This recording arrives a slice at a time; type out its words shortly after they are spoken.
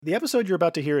The episode you're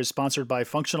about to hear is sponsored by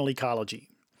Functional Ecology.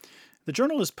 The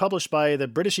journal is published by the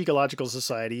British Ecological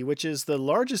Society, which is the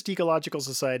largest ecological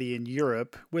society in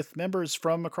Europe, with members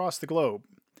from across the globe.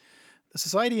 The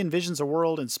society envisions a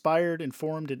world inspired,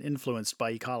 informed, and influenced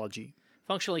by ecology.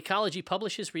 Functional Ecology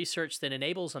publishes research that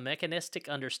enables a mechanistic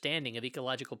understanding of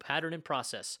ecological pattern and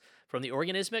process, from the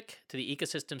organismic to the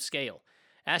ecosystem scale,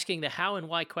 asking the how and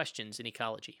why questions in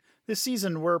ecology. This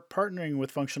season, we're partnering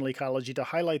with Functional Ecology to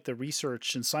highlight the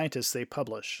research and scientists they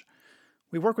publish.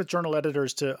 We work with journal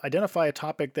editors to identify a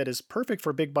topic that is perfect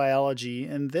for big biology,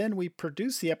 and then we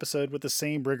produce the episode with the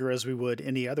same rigor as we would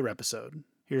any other episode.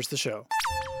 Here's the show.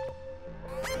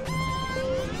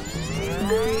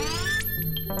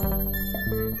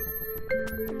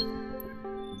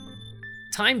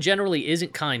 Time generally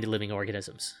isn't kind to living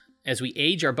organisms. As we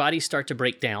age, our bodies start to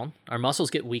break down, our muscles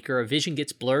get weaker, our vision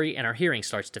gets blurry, and our hearing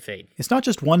starts to fade. It's not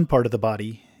just one part of the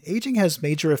body. Aging has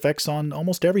major effects on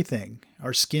almost everything.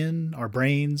 Our skin, our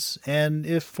brains, and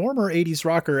if former 80s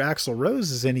rocker Axl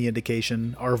Rose is any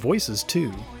indication, our voices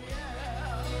too.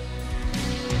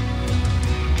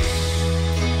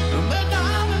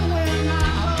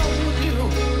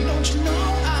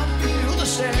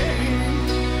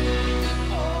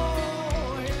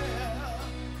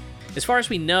 As far as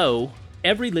we know,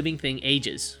 every living thing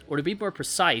ages, or to be more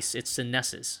precise, it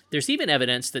senesces. There's even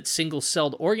evidence that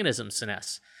single-celled organisms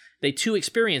senesce. They too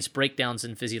experience breakdowns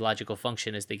in physiological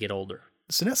function as they get older.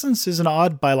 Senescence is an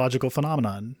odd biological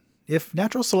phenomenon. If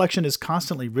natural selection is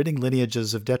constantly ridding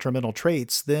lineages of detrimental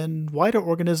traits, then why do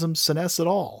organisms senesce at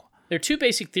all? There are two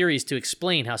basic theories to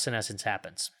explain how senescence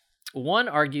happens. One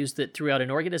argues that throughout an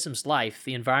organism's life,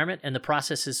 the environment and the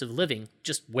processes of living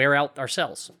just wear out our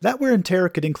cells. That wear and tear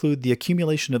could include the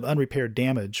accumulation of unrepaired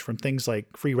damage from things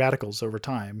like free radicals over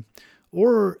time,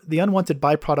 or the unwanted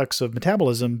byproducts of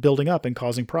metabolism building up and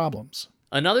causing problems.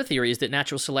 Another theory is that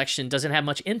natural selection doesn't have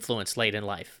much influence late in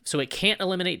life, so it can't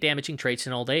eliminate damaging traits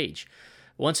in old age.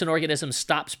 Once an organism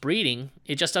stops breeding,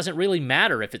 it just doesn't really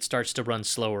matter if it starts to run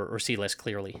slower or see less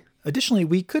clearly. Additionally,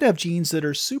 we could have genes that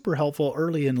are super helpful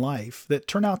early in life that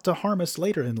turn out to harm us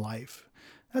later in life.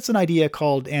 That's an idea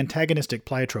called antagonistic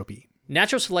pleiotropy.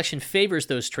 Natural selection favors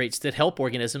those traits that help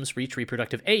organisms reach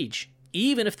reproductive age,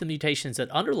 even if the mutations that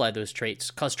underlie those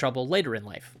traits cause trouble later in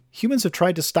life. Humans have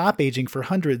tried to stop aging for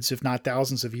hundreds, if not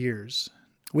thousands of years.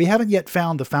 We haven't yet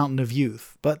found the fountain of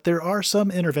youth, but there are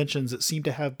some interventions that seem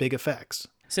to have big effects.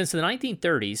 Since the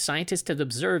 1930s, scientists have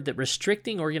observed that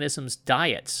restricting organisms'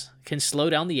 diets can slow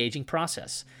down the aging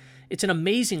process. It's an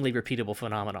amazingly repeatable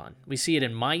phenomenon. We see it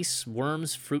in mice,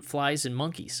 worms, fruit flies, and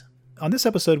monkeys. On this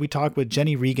episode, we talk with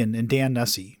Jenny Regan and Dan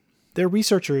Nussey. They're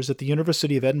researchers at the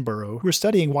University of Edinburgh who are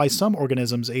studying why some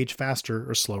organisms age faster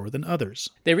or slower than others.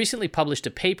 They recently published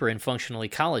a paper in Functional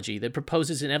Ecology that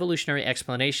proposes an evolutionary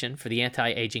explanation for the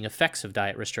anti-aging effects of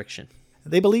diet restriction.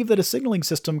 They believe that a signaling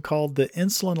system called the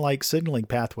insulin-like signaling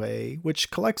pathway,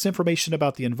 which collects information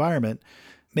about the environment,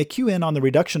 may cue in on the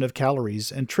reduction of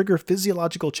calories and trigger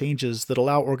physiological changes that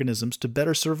allow organisms to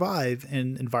better survive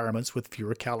in environments with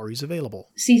fewer calories available.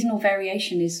 Seasonal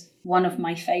variation is one of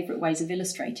my favorite ways of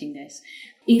illustrating this.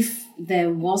 If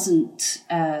there wasn't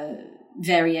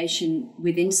variation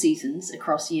within seasons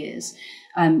across years,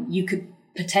 you could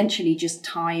potentially just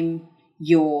time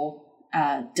your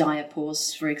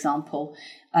diapause, for example,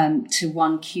 to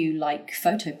one cue like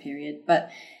photoperiod.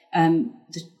 But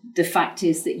the fact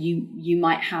is that you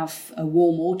might have a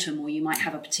warm autumn, or you might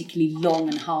have a particularly long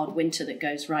and hard winter that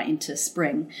goes right into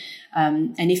spring.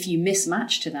 And if you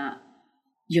mismatch to that,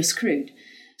 you're screwed.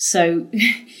 So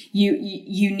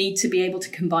you need to be able to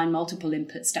combine multiple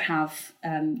inputs to have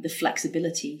the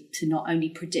flexibility to not only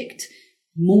predict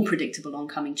more predictable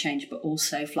oncoming change, but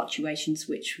also fluctuations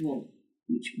which will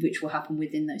happen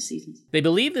within those seasons. They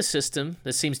believe the system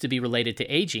that seems to be related to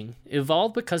aging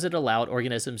evolved because it allowed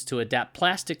organisms to adapt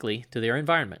plastically to their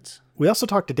environments. We also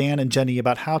talked to Dan and Jenny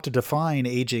about how to define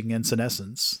aging and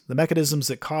senescence, the mechanisms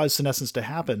that cause senescence to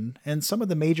happen, and some of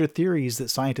the major theories that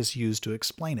scientists use to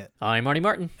explain it. I'm Marty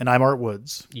Martin. And I'm Art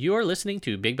Woods. You're listening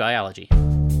to Big Biology.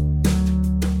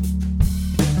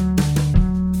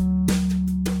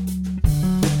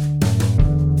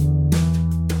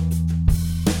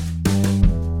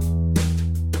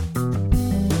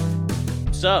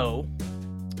 So,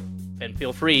 and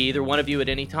feel free, either one of you at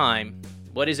any time,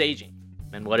 what is aging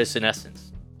and what is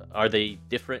senescence? Are they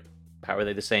different? How are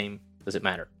they the same? Does it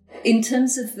matter? In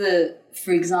terms of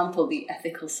for example, the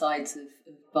ethical sides of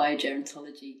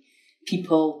biogerontology,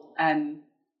 people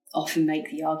often make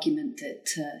the argument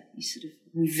that you sort of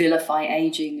we vilify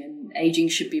aging, and aging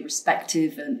should be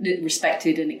respected, and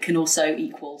it can also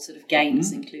equal sort of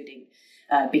gains, including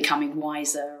becoming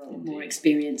wiser more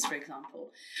experience, for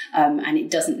example. And it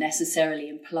doesn't necessarily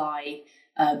imply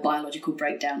biological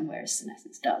breakdown, whereas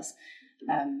senescence does.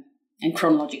 And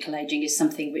chronological aging is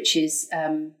something which is,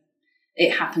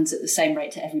 it happens at the same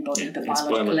rate to everybody, but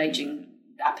biological aging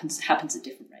happens at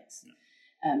different rates,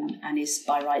 and is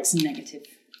by rights negative.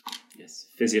 Yes,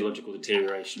 physiological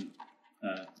deterioration.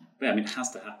 It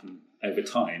has to happen over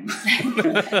time.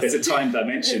 There's a time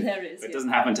dimension. There is, it doesn't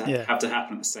have to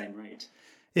happen at the same rate.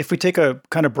 If we take a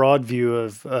kind of broad view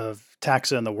of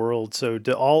taxa in the world, so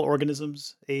do all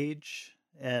organisms age?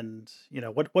 And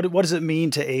what does it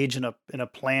mean to age in a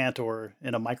plant or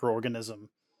in a microorganism?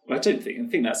 Well, I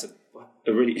think that's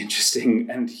a really interesting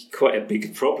and quite a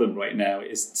big problem right now.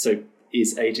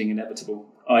 Is aging inevitable,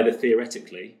 either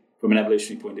theoretically from an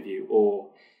evolutionary point of view, or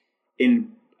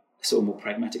in sort of more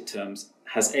pragmatic terms?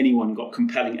 Has anyone got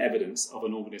compelling evidence of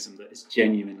an organism that is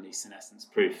genuinely senescence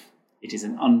proof? It is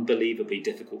an unbelievably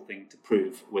difficult thing to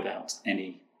prove without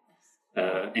any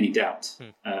doubt.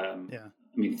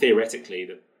 Theoretically,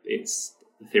 it's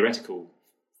the theoretical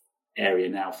area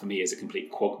now for me is a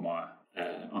complete quagmire.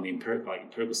 On the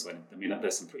empirical side,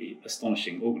 there's some pretty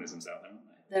astonishing organisms out there, aren't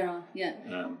there? There are,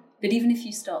 yeah. But even if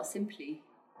you start simply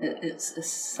as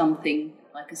something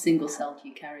like a single-celled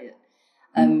eukaryote,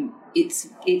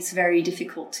 it's very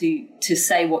difficult to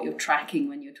say what you're tracking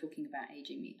when you're talking about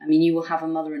aging. You will have a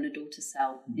mother and a daughter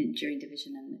cell during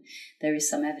division, and there is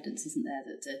some evidence, isn't there,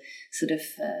 that the sort of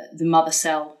the mother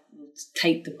cell will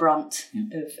take the brunt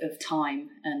of time,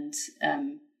 and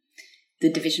the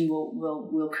division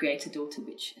will create a daughter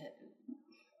which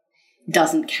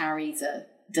doesn't carry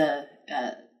the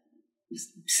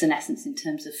senescence in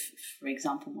terms of, for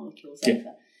example, molecules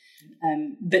over.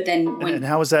 But then, and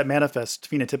how does that manifest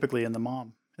phenotypically in the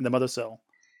mother cell?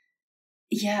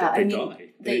 Yeah, they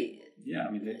die.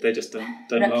 They just don't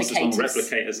last as long,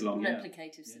 replicate as long.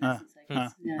 Replicative senescence, I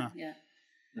guess.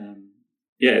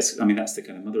 That's the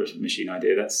kind of mother machine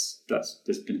idea. That's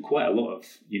there's been quite a lot of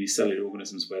unicellular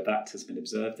organisms where that has been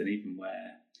observed, and even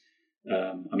where,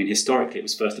 historically it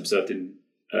was first observed in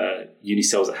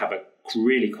unicells that have a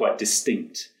really quite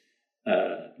distinct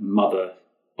mother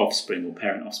offspring or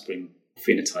parent offspring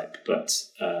phenotype, but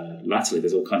latterly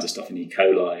there's all kinds of stuff in E.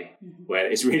 coli where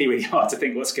it's really, really hard to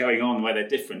think what's going on, where they're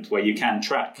different, where you can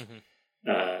track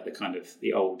the kind of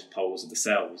the old poles of the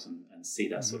cells and see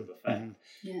that sort of effect.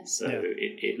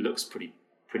 It looks pretty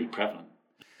prevalent.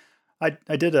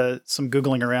 I did some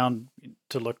Googling around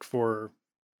to look for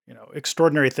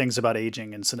extraordinary things about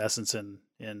aging and senescence in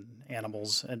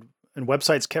animals, and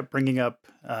websites kept bringing up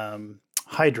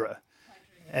Hydra.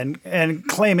 And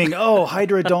claiming,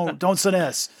 Hydra don't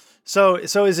senesce. So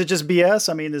is it just BS?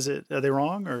 Are they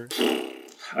wrong or?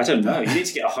 I don't know. You need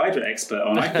to get a Hydra expert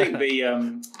on. I think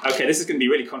this is going to be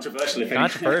really controversial.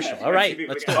 All right.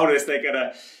 Let's get hold of this. They're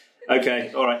gonna.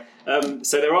 Okay. All right.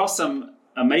 So there are some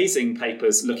amazing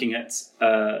papers looking at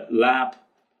lab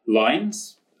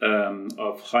lines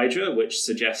of Hydra, which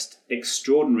suggest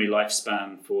extraordinary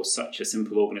lifespan for such a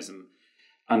simple organism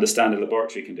under standard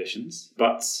laboratory conditions,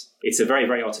 but it's a very,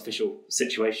 very artificial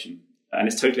situation, and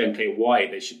it's totally unclear why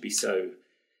they should be so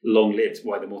long-lived,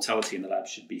 why the mortality in the lab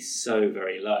should be so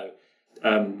very low.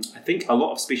 I think a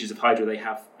lot of species of Hydra, they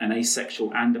have an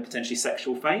asexual and a potentially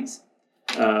sexual phase,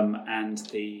 and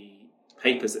the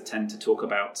papers that tend to talk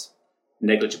about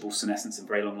negligible senescence and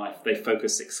very long life, they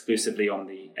focus exclusively on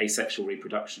the asexual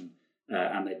reproduction,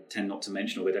 and they tend not to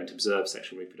mention, or they don't observe,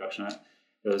 sexual reproduction.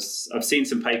 I've seen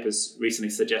some papers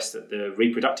recently suggest that the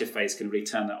reproductive phase can really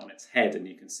turn that on its head, and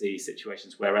you can see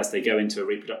situations where as they go into a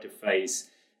reproductive phase,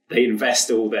 they invest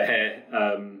all their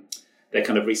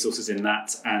kind of resources in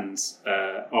that, and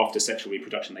after sexual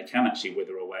reproduction, they can actually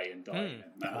wither away and die.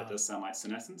 That does sound like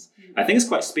senescence. I think it's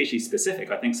quite species specific.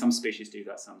 I think some species do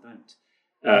that, some don't.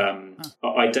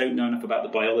 I don't know enough about the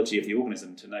biology of the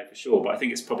organism to know for sure, but I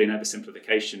think it's probably an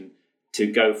oversimplification to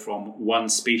go from one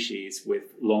species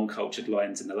with long cultured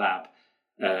lines in the lab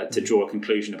to draw a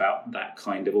conclusion about that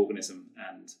kind of organism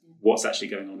and what's actually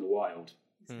going on in the wild.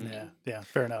 Yeah,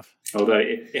 fair enough. Although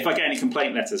if I get any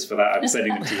complaint letters for that, I'm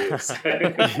sending them to you.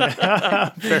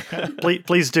 So.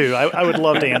 Please do. I would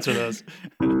love to answer those.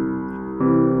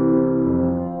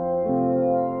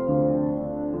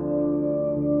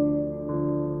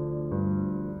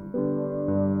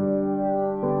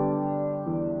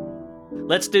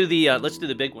 Let's do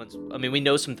the big ones. We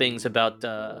know some things about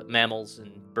mammals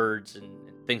and birds and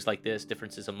things like this,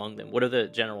 differences among them. What are the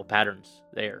general patterns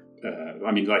there? At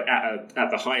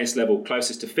the highest level,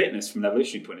 closest to fitness from an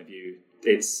evolutionary point of view,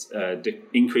 it's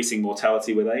increasing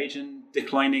mortality with age and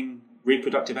declining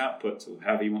reproductive output, or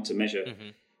however you want to measure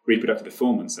reproductive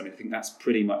performance. I think that's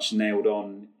pretty much nailed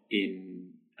on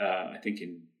in I think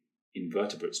in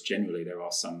invertebrates generally there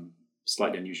are some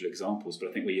slightly unusual examples, but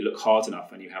I think where you look hard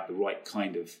enough and you have the right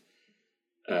kind of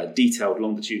detailed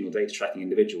longitudinal data tracking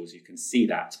individuals, you can see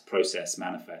that process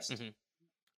manifest. Mm-hmm.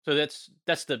 So that's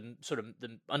the sort of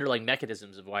the underlying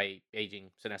mechanisms of why aging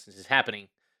senescence is happening.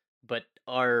 But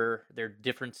are there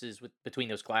differences between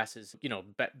those classes? You know,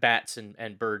 bats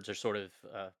and birds are sort of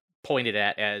pointed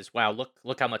at as, wow,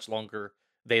 look how much longer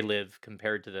they live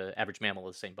compared to the average mammal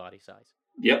of the same body size.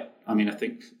 Yep. I mean, I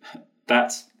think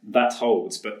that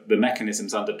holds, but the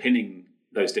mechanisms underpinning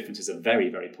those differences are very,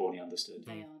 very poorly understood.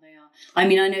 They are. I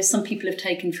mean, I know some people have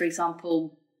taken, for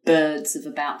example, birds of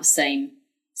about the same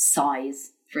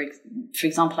size. For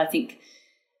example, I think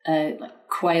like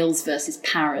quails versus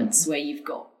parrots, where you've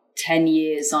got 10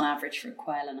 years on average for a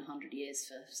quail and 100 years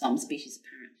for some species of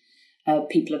parrot.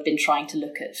 People have been trying to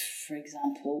look at, for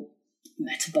example,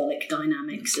 metabolic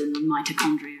dynamics and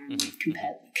mitochondria and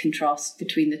contrast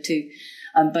between the two.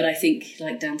 But I think,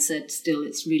 like Dan said, still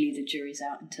it's really the jury's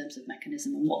out in terms of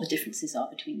mechanism and what the differences are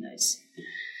between those.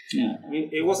 Yeah, I mean,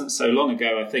 it wasn't so long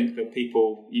ago, I think, that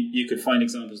people, you could find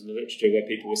examples in the literature where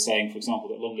people were saying, for example,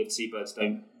 that long-lived seabirds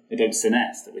don't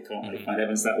senesce, that we can't really find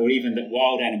evidence of that, or even that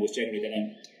wild animals generally, they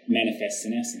don't manifest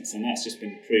senescence, and that's just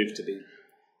been proved to be,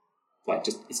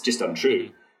 it's just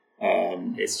untrue.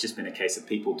 It's just been a case of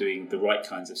people doing the right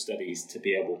kinds of studies to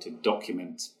be able to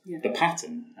document the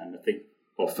pattern. And I think,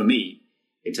 well, for me,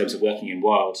 in terms of working in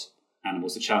wild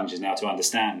animals, the challenge is now to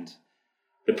understand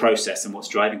the process and what's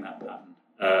driving that pattern.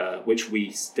 Which we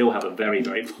still have a very,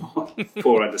 very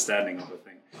poor understanding of, I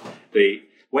think.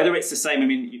 Whether it's the same, I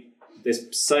mean,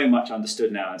 there's so much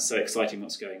understood now and it's so exciting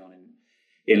what's going on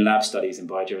in lab studies in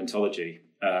biogerontology.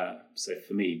 So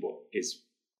for me, what is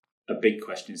a big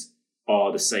question is,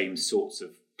 are the same sorts of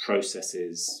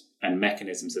processes and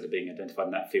mechanisms that are being identified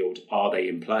in that field, are they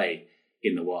in play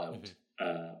in the wild?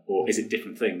 Or is it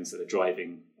different things that are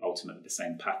driving ultimately the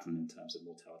same pattern in terms of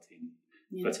mortality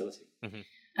and fertility? Mm-hmm.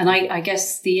 And I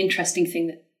guess the interesting thing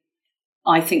that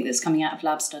I think that's coming out of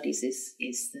lab studies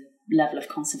is the level of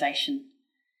conservation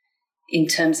in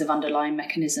terms of underlying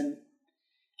mechanism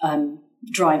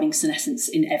driving senescence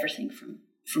in everything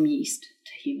from yeast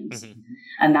to humans.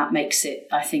 And that makes it,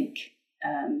 I think,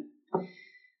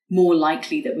 more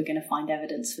likely that we're going to find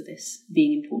evidence for this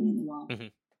being important in the wild.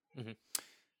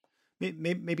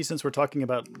 Maybe since we're talking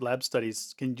about lab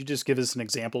studies, can you just give us an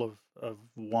example of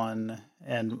one?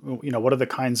 And what are the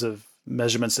kinds of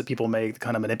measurements that people make, the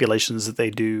kind of manipulations that they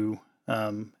do,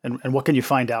 and what can you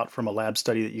find out from a lab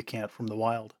study that you can't from the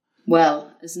wild?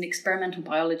 Well, as an experimental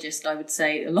biologist, I would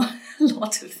say a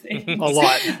lot of things. A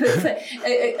lot.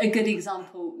 a good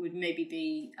example would maybe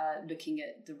be looking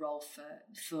at the role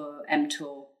for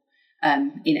mTOR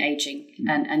in aging,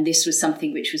 and this was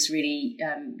something which was really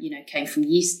came from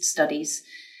yeast studies,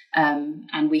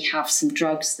 and we have some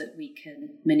drugs that we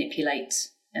can manipulate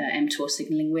mTOR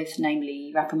signaling with,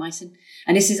 namely rapamycin,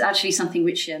 and this is actually something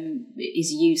which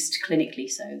is used clinically.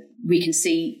 So we can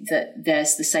see that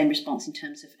there's the same response in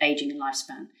terms of aging and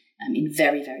lifespan in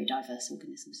very, very diverse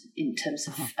organisms in terms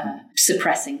of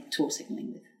suppressing TOR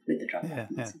signaling with the drug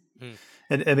rapamycin.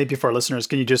 And maybe for our listeners,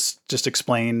 can you just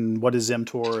explain what is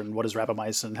mTOR and what is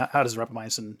rapamycin? How does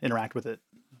rapamycin interact with it?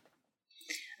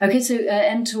 Okay, so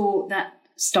mTOR, that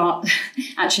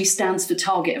actually stands for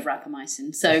target of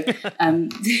rapamycin. So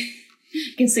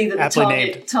you can see that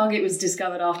the target was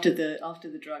discovered after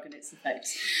the drug and its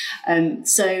effects.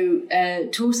 So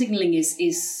TOR signaling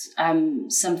is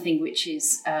something which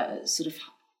is a sort of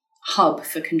hub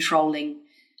for controlling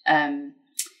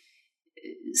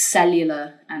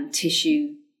cellular and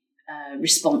tissue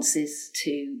responses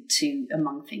to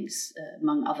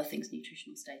among other things,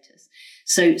 nutritional status.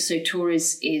 So TOR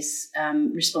is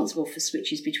responsible for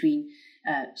switches between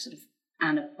sort of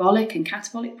anabolic and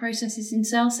catabolic processes in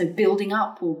cells, so building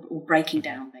up or breaking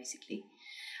down, basically.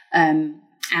 And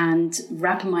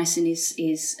rapamycin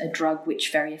is a drug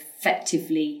which very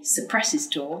effectively suppresses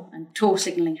TOR, and TOR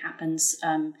signaling happens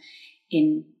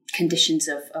in conditions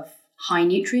of high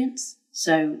nutrients.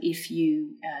 So if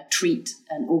you treat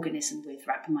an organism with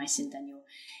rapamycin, then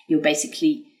you're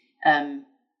basically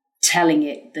telling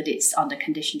it that it's under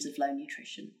conditions of low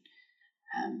nutrition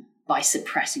by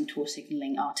suppressing TOR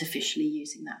signaling artificially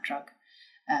using that drug,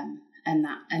 and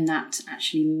that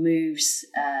actually moves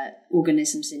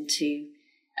organisms into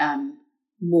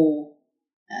more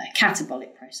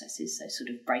catabolic processes, so sort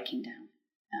of breaking down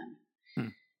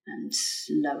and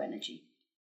low energy.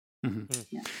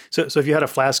 Yeah. So if you had a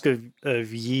flask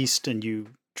of yeast and you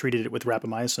treated it with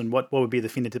rapamycin, what would be the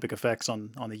phenotypic effects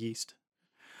on the yeast?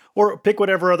 Or pick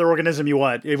whatever other organism you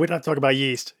want. We don't have to talk about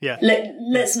yeast. Yeah.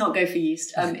 Let's not go for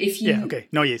yeast. If you, yeah, okay.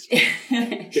 No yeast.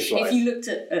 If you looked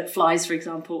at flies, for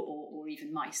example, or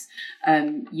even mice,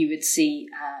 you would see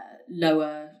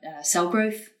lower cell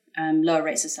growth, lower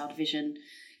rates of cell division.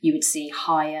 You would see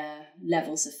higher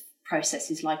levels of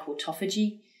processes like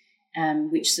autophagy,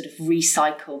 which sort of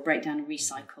break down and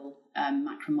recycle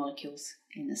macromolecules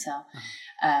in the cell.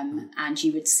 And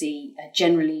you would see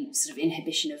generally sort of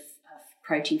inhibition of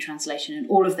protein translation and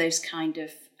all of those kind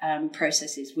of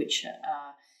processes which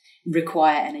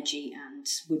require energy and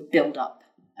would build up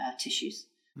tissues.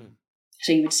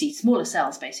 So you would see smaller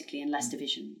cells basically and less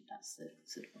division. That's the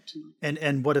sort of bottom line.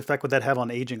 And what effect would that have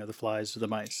on aging of the flies or the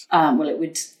mice? Well, it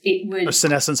would. Or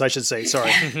senescence, I should say.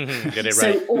 Sorry. Get it So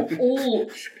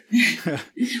right.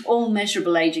 all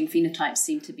measurable aging phenotypes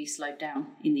seem to be slowed down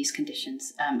in these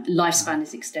conditions. Lifespan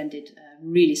is extended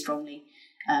really strongly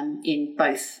in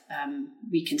both.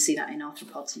 We can see that in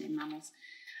arthropods and in mammals.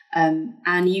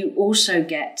 And you also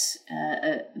get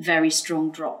a very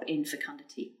strong drop in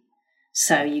fecundity.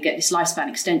 So you get this lifespan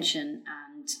extension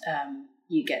and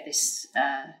you get this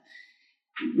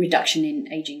reduction in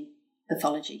aging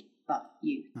pathology. But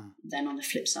then on the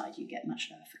flip side, you get much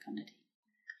lower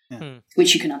fecundity,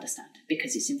 which you can understand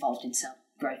because it's involved in cell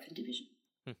growth and division.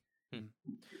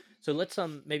 So let's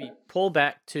maybe pull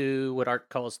back to what Art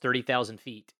calls 30,000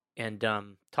 feet and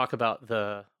talk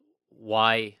about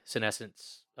why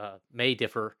senescence may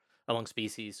differ among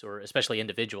species or especially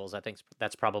individuals. I think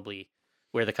that's probably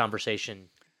where the conversation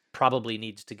probably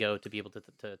needs to go to be able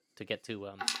to get to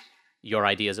your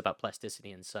ideas about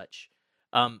plasticity and such.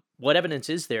 What evidence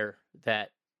is there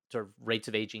that sort of rates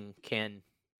of aging can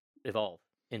evolve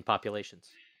in populations?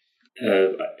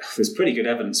 There's pretty good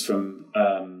evidence from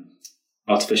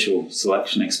artificial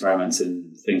selection experiments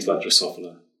in things like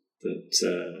Drosophila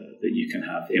that you can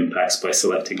have impacts by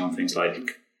selecting on things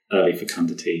like early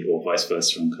fecundity or vice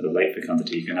versa on kind of late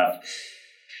fecundity. You can have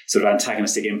sort of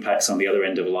antagonistic impacts on the other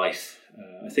end of life.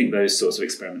 I think those sorts of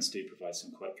experiments do provide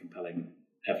some quite compelling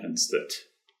evidence that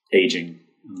aging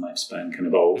and lifespan can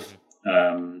evolve.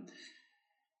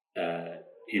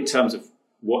 In terms of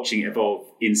watching it evolve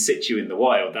in situ in the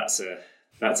wild, that's a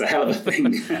hell of a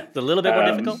thing. It's a little bit more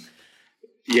difficult.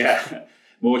 Yeah,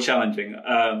 more challenging.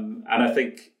 And I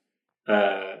think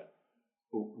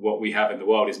what we have in the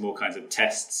wild is more kinds of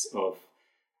tests of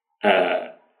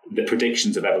the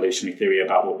predictions of evolutionary theory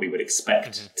about what we would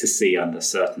expect to see under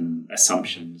certain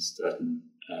assumptions, certain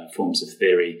forms of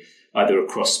theory, either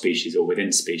across species or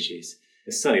within species.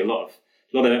 There's certainly a lot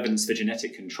of evidence for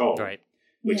genetic control, right,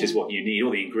 which is what you need. All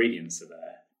the ingredients are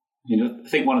there. I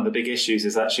think one of the big issues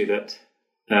is actually that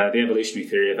the evolutionary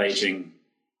theory of aging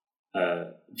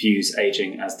views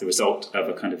aging as the result of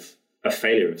a kind of a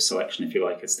failure of selection, if you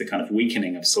like. It's the kind of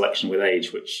weakening of selection with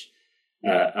age, which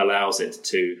allows it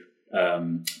to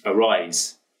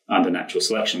arise under natural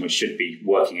selection, which should be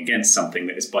working against something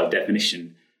that is by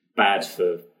definition bad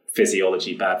for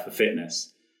physiology, bad for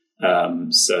fitness.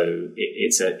 So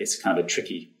it's a kind of a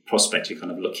tricky prospect. You're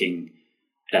kind of looking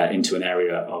into an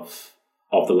area of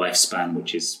the lifespan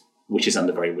which is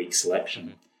under very weak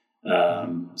selection.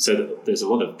 So there's a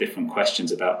lot of different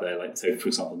questions about there. Like, so for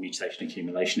example, mutation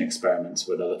accumulation experiments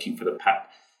where they're looking for the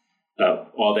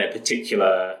are there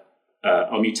particular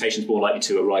are mutations more likely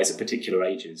to arise at particular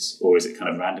ages, or is it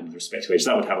kind of random with respect to age?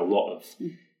 That would have a lot of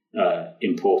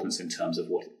importance in terms of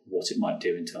what it might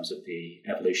do in terms of the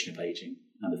evolution of aging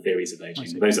and the theories of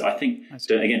aging. Those, I think,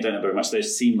 don't know very much.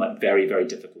 Those seem like very, very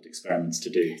difficult experiments to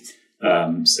do.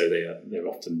 So they're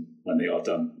often, when they are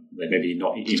done, they maybe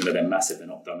not, even though they're massive, they're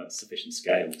not done at sufficient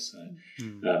scale. So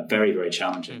very, very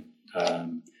challenging.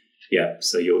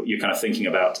 So you're kind of thinking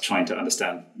about trying to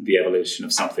understand the evolution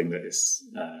of something that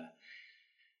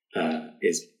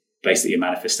is basically a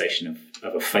manifestation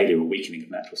of a failure or weakening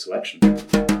of natural selection.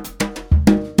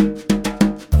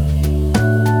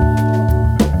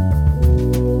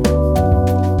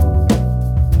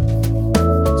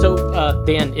 So,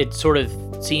 Dan, it sort of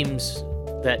seems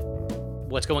that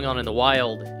what's going on in the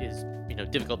wild is,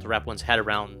 difficult to wrap one's head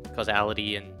around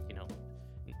causality and,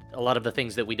 a lot of the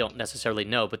things that we don't necessarily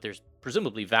know, but there's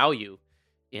presumably value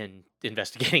in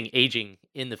investigating aging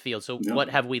in the field. So what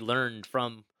have we learned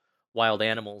from wild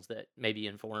animals that maybe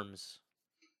informs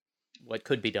what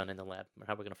could be done in the lab or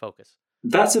how we're going to focus?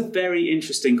 That's a very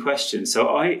interesting question.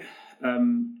 So I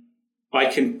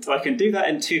can do that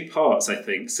in two parts, I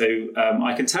think. So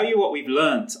I can tell you what we've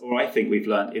learned, or I think we've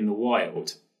learned in the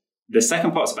wild. The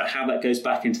second part's about how that goes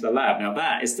back into the lab. Now,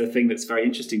 that is the thing that's very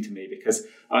interesting to me because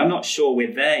I'm not sure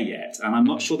we're there yet, and I'm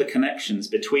not sure the connections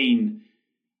between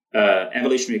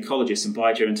evolutionary ecologists and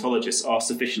biogerontologists are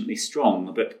sufficiently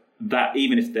strong that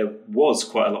even if there was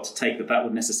quite a lot to take, that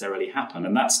would necessarily happen.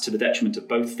 And that's to the detriment of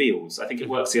both fields. I think it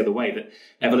works the other way, that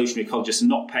evolutionary ecologists are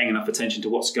not paying enough attention to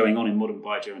what's going on in modern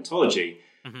biogerontology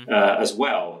as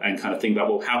well, and kind of think about,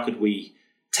 well, how could we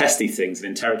test these things and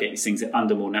interrogate these things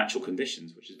under more natural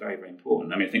conditions, which is very, very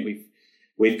important. I mean, I think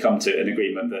we've come to an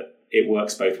agreement that it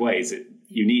works both ways.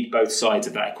 You need both sides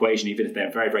of that equation, even if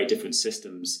they're very, very different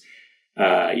systems.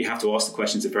 You have to ask the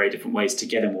questions in very different ways to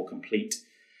get a more complete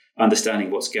understanding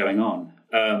of what's going on.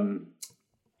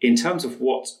 In terms of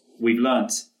what we've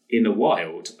learnt in the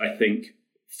wild, I think,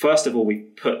 first of all, we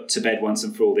put to bed once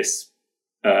and for all this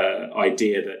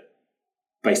idea that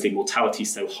basically mortality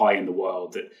is so high in the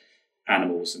wild that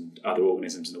animals and other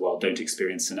organisms in the world don't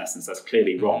experience senescence. That's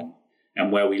clearly wrong.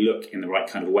 And where we look in the right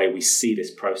kind of way, we see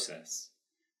this process.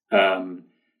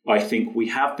 I think we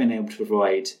have been able to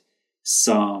provide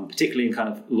some, particularly in kind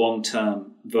of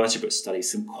long-term vertebrate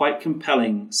studies, some quite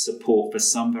compelling support for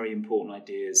some very important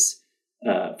ideas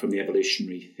from the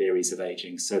evolutionary theories of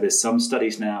aging. So there's some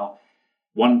studies now.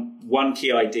 One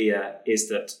key idea is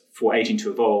that for aging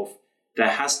to evolve, there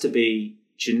has to be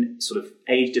sort of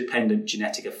age-dependent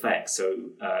genetic effects. So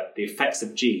the effects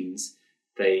of genes,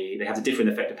 they have a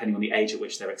different effect depending on the age at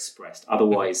which they're expressed.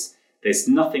 Otherwise, there's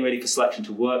nothing really for selection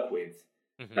to work with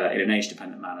in an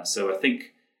age-dependent manner. So I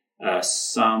think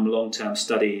some long-term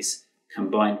studies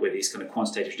combined with these kind of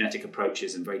quantitative genetic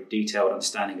approaches and very detailed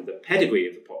understanding of the pedigree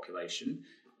of the population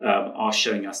are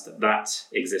showing us that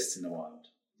exists in the wild.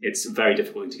 It's very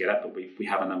difficult to get at, but we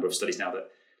have a number of studies now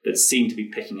that seem to be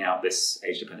picking out this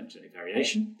age-dependent genetic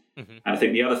variation. And I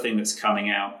think the other thing that's coming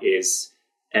out is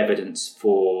evidence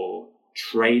for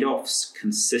trade-offs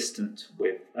consistent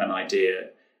with an idea.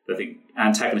 I think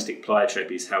antagonistic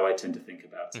pleiotropy is how I tend to think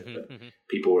about it. But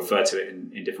people refer to it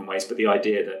in different ways. But the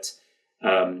idea that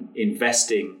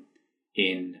investing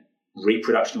in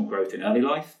reproductional growth in early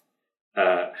life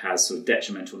has sort of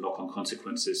detrimental knock-on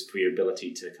consequences for your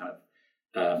ability to kind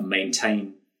of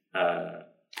maintain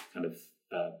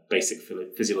basic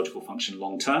physiological function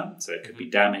long-term. So it could be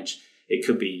damage. It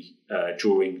could be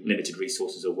drawing limited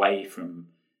resources away from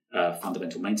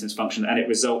fundamental maintenance function. And it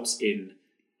results in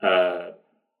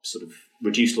sort of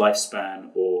reduced lifespan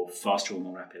or faster or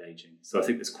more rapid aging. So I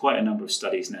think there's quite a number of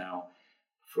studies now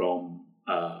from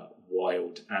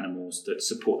wild animals that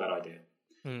support that idea.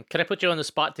 Can I put you on the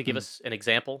spot to give us an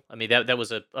example? I mean, that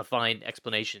was a fine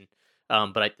explanation,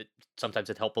 but sometimes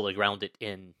it's helpful to ground it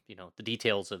in the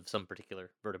details of some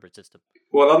particular vertebrate system.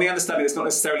 Well, on the understanding it's not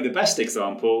necessarily the best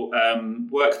example,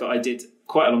 work that I did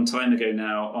quite a long time ago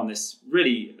now on this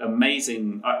really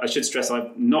amazing, I should stress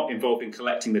I'm not involved in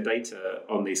collecting the data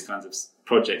on these kinds of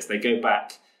projects. They go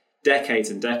back decades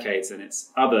and decades, and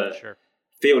it's other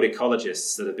field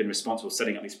ecologists that have been responsible for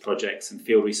setting up these projects and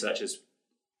field researchers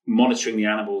monitoring the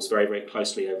animals very, very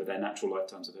closely over their natural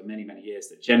lifetimes over many, many years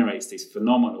that generates these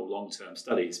phenomenal long-term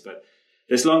studies. But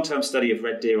this long-term study of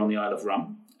red deer on the Isle of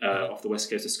Rum off the west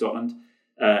coast of Scotland,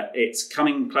 it's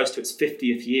coming close to its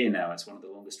 50th year now. It's one of the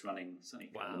longest running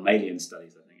mammalian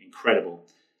studies, I think. Incredible.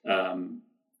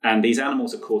 And these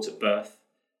animals are caught at birth,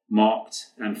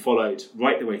 marked and followed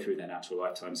right the way through their natural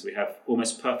lifetime. So we have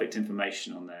almost perfect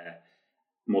information on their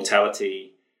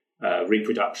mortality,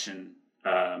 reproduction,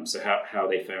 so how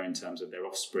they fare in terms of their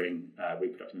offspring,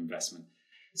 reproductive investment.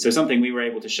 So something we were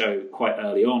able to show quite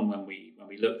early on when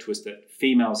we looked was that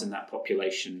females in that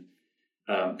population,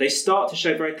 they start to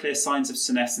show very clear signs of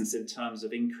senescence in terms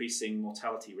of increasing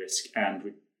mortality risk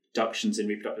and reductions in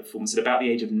reproductive performance at about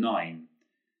the age of 9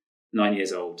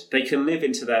 years old. They can live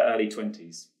into their early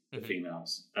 20s, the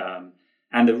females.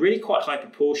 And a really quite high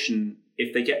proportion,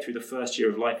 if they get through the first year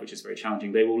of life, which is very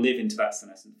challenging, they will live into that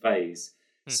senescent phase.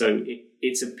 So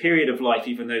it's a period of life,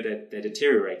 even though they're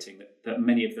deteriorating, that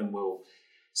many of them will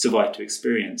survive to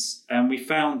experience. And we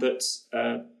found that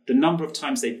the number of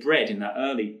times they bred in that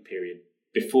early period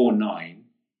before 9,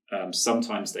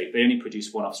 sometimes they only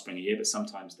produce one offspring a year, but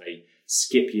sometimes they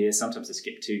skip years, sometimes they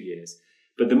skip 2 years.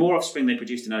 But the more offspring they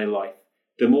produced in early life,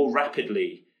 the more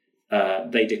rapidly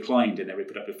they declined in their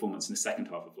reproductive performance in the second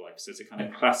half of life. So it's a kind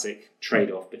of classic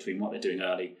trade-off between what they're doing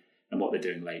early and what they're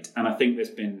doing late. And I think there's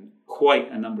been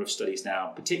quite a number of studies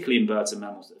now, particularly in birds and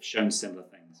mammals, that have shown similar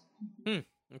things.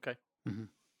 Okay.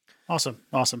 Awesome.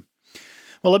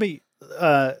 Well, let me,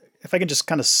 if I can just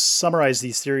kind of summarize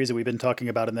these theories that we've been talking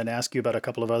about and then ask you about a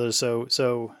couple of others. So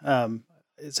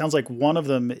it sounds like one of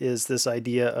them is this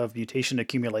idea of mutation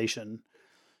accumulation,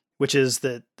 which is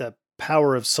that the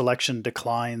power of selection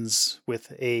declines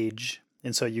with age.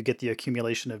 And so you get the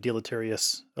accumulation of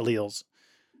deleterious alleles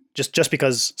just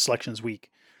because selection is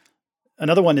weak.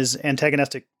 Another one is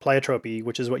antagonistic pleiotropy,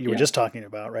 which is what you were just talking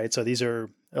about, right? So these are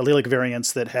allelic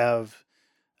variants that have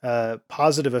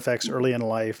positive effects early in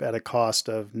life at a cost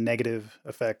of negative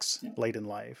effects late in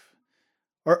life.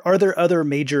 Are there other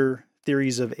major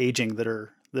theories of aging that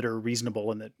are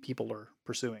reasonable and that people are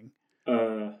pursuing?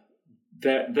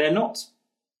 They're not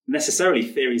necessarily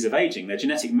theories of aging. They're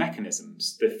genetic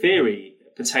mechanisms. The theory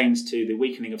pertains to the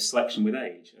weakening of selection with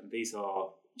age, and these are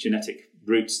genetic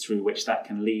routes through which that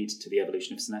can lead to the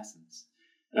evolution of senescence.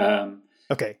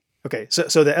 Okay.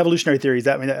 So the evolutionary theories,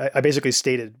 I basically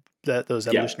stated that those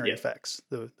evolutionary effects,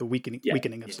 the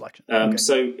weakening of selection.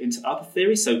 So into other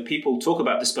theories, so people talk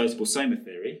about disposable soma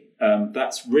theory.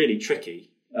 That's really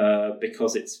tricky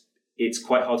because it's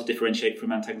quite hard to differentiate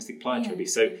from antagonistic pleiotropy.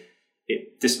 So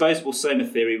disposable soma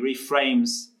theory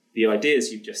reframes the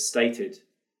ideas you've just stated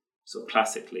sort of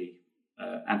classically.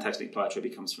 Antagonistic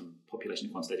pleiotropy comes from population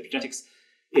and quantitative genetics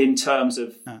in terms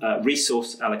of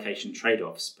resource allocation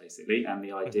trade-offs, basically, and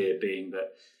the idea being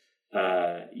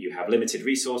that you have limited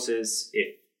resources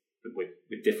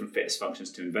with different fitness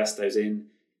functions to invest those in.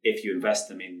 If you invest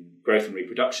them in growth and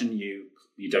reproduction, you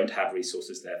don't have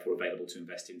resources therefore available to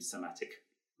invest in somatic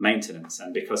maintenance.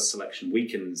 And because selection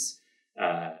weakens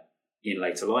in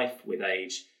later life with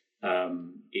age,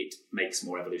 it makes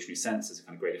more evolutionary sense as a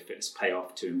kind of greater fitness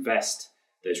payoff to invest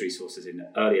those resources in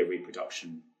earlier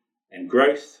reproduction and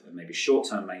growth, and maybe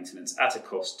short-term maintenance at a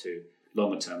cost to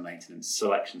longer-term maintenance.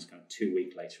 Selection's kind of too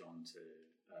weak later on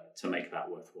to make that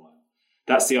worthwhile.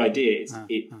 That's the idea.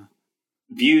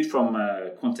 Viewed from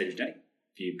a quantitative genetic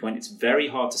viewpoint, it's very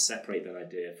hard to separate that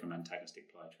idea from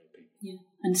antagonistic pleiotropy. Yeah,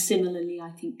 and similarly,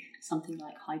 I think something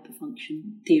like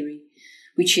hyperfunction theory,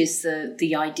 which is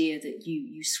the idea that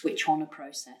you switch on a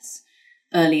process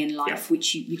early in life,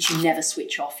 which you never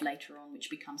switch off later on, which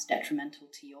becomes detrimental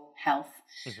to your health.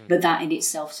 Mm-hmm. But that in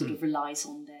itself sort of relies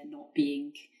on there not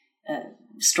being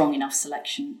strong enough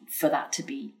selection for that to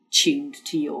be tuned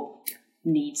to your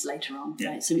needs later on. Yeah.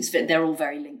 Right? So they're all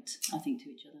very linked, I think, to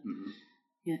each other. Mm-hmm.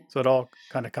 Yeah. So it all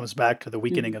kind of comes back to the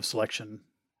weakening of selection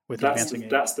with advancing age.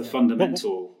 That's the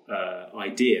fundamental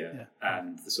idea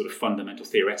and the sort of fundamental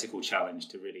theoretical challenge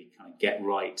to really kind of get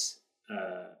right.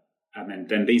 And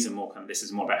then these are more this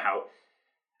is more about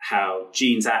how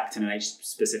genes act in an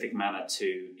age-specific manner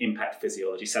to impact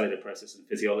physiology, cellular processes and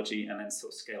physiology, and then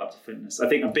sort of scale up to fitness. I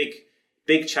think a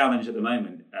big challenge at the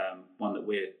moment, one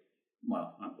that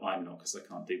I'm not because I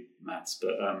can't do maths,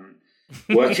 but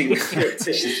working with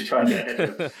theoreticians to try and get ahead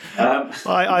of them.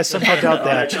 I somehow doubt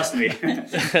that. Trust me.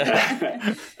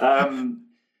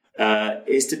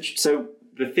 So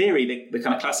the theory, the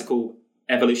kind of classical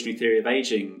evolutionary theory of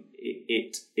aging,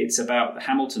 it's about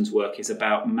Hamilton's work is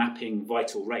about mapping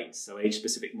vital rates, so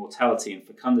age-specific mortality and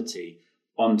fecundity,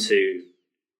 onto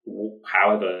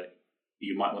however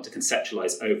you might want to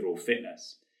conceptualize overall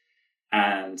fitness.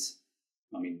 And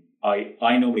I mean,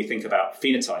 I normally think about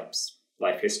phenotypes,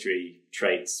 life history,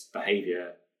 traits,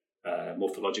 behavior,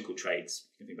 morphological traits.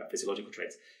 You can think about physiological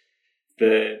traits.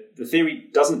 The theory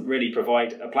doesn't really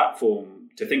provide a platform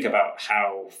to think about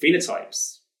how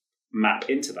phenotypes map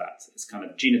into that. It's kind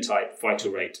of genotype,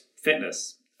 vital rate,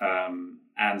 fitness.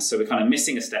 And so we're kind of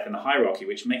missing a step in the hierarchy,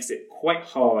 which makes it quite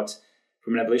hard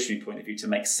from an evolutionary point of view to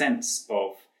make sense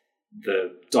of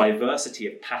the diversity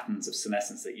of patterns of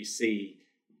senescence that you see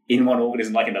in one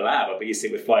organism, like in the lab, but you see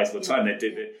it with flies all the time.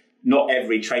 Not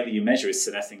every trait that you measure is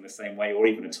senescing the same way or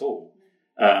even at all.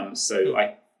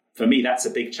 For me, that's a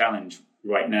big challenge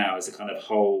right now as a kind of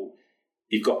whole.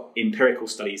 You've got empirical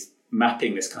studies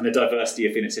mapping this kind of diversity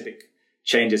of phenotypic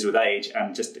changes with age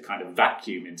and just a kind of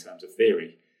vacuum in terms of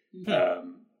theory.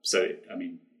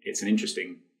 It's an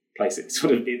interesting place.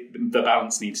 The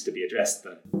balance needs to be addressed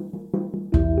though.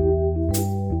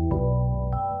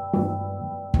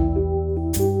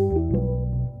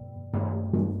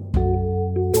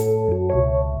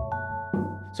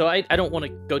 So I don't want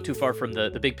to go too far from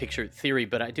the big picture theory,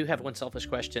 but I do have one selfish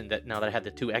question that now that I have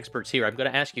the two experts here, I'm going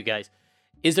to ask you guys.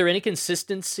 Is there any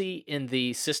consistency in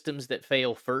the systems that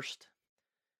fail first?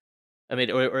 I mean,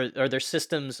 or are there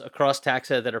systems across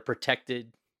taxa that are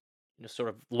protected, sort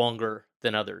of longer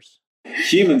than others?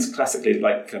 Humans classically,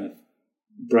 like kind of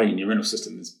brain, neuronal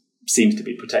system seems to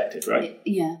be protected, right?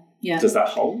 Yeah. Does that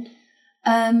hold?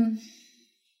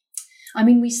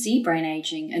 We see brain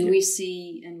aging, and we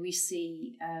see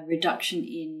reduction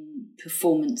in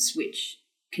performance, which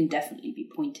can definitely be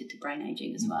pointed to brain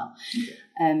aging as well.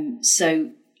 Okay.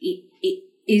 So it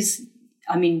is.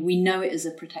 We know it as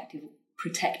a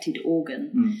protected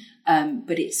organ,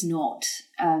 but it's not.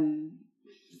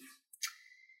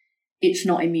 It's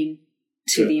not immune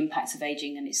to the impacts of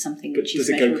aging, and it's something which is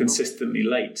measurable. Does it go consistently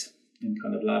late in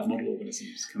kind of lab model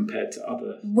organisms compared to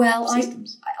other Well,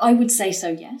 systems? I would say so,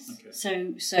 yes. Okay.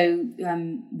 So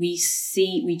we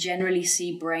generally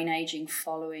see brain aging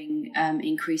following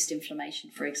increased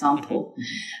inflammation, for example.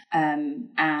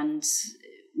 And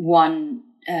one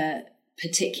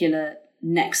particular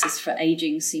nexus for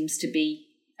aging seems to be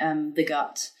the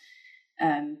gut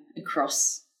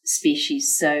across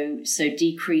species. So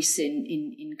decrease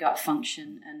in gut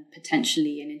function and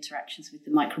potentially in interactions with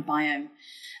the microbiome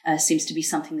seems to be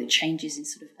something that changes in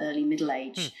sort of early middle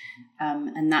age.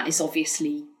 And that is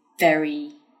obviously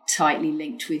very tightly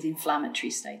linked with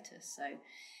inflammatory status. So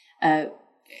I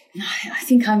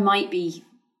think I might be,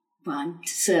 well, I'm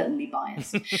certainly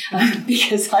biased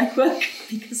because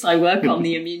I work on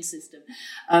the immune system.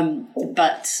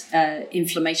 But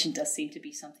inflammation does seem to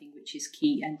be something which is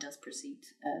key and does precede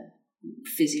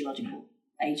physiological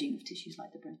aging of tissues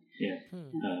like the brain. Yeah.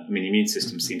 I mean, the immune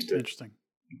system seems to Interesting.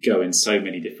 go in so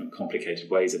many different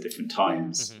complicated ways at different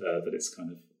times that it's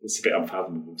a bit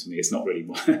unfathomable to me. It's not really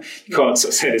you can't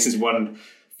sort of say this is one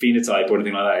phenotype or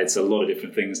anything like that. It's a lot of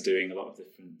different things doing a lot of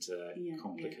different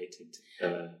complicated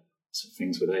sort of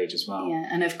things with age as well. Yeah,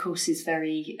 and of course is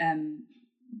very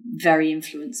very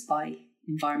influenced by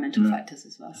environmental factors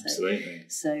as well. Absolutely.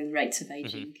 So rates of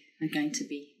aging are going to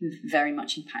be very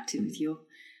much impacted with your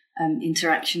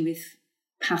interaction with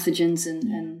pathogens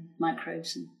and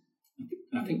microbes. And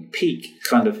I think peak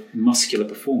kind of muscular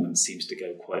performance seems to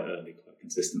go quite early, quite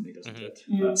consistently, doesn't it?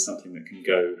 That's something that can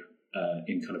go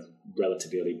in kind of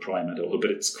relatively early prime adulthood, but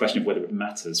it's a question of whether it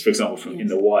matters. For example, in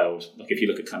the wild, like if you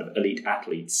look at kind of elite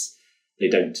athletes, they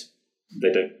don't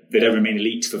remain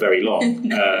elite for very long.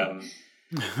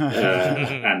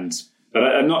 But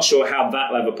I'm not sure how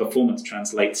that level of performance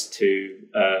translates to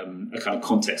a kind of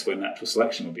context where natural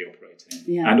selection will be operating.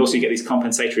 Yeah. And also you get these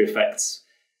compensatory effects,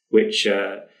 which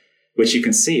you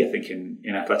can see, I think,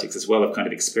 in athletics as well, of kind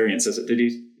of experiences.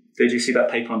 Did you see that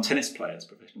paper on tennis players,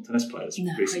 professional tennis players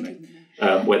recently?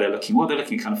 I didn't. Where they're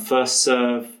looking kind of first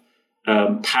serve,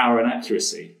 power and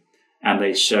accuracy. And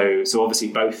they show, so obviously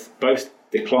both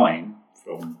decline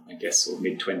from, I guess, sort of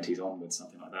mid-20s onwards,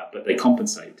 something like that, but they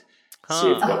compensate. So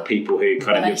you've got people who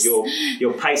kind of,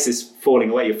 your pace is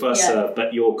falling away, your first serve,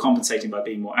 but you're compensating by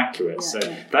being more accurate.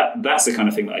 That's the kind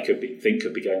of thing that I think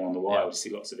could be going on in the wild. You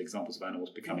see lots of examples of animals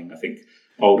becoming, I think,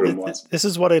 older and wiser. This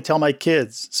is what I tell my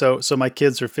kids. So my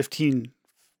kids are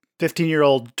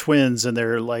 15-year-old twins, and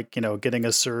they're like, getting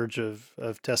a surge of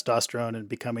testosterone and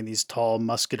becoming these tall,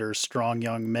 muscular, strong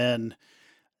young men.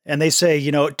 And they say,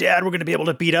 Dad, we're going to be able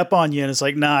to beat up on you. And it's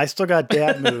like, nah, I still got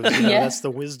dad moves. That's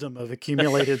the wisdom of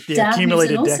accumulated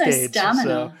decades.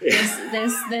 Stamina. So.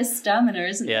 There's stamina,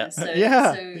 isn't there? So,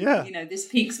 this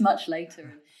peaks much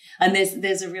later. And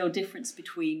there's a real difference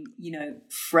between,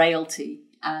 frailty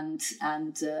and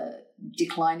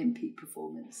decline in peak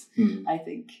performance, I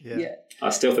think. Yeah. I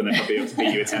still think they might be able to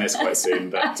beat you at tennis quite soon,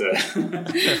 but...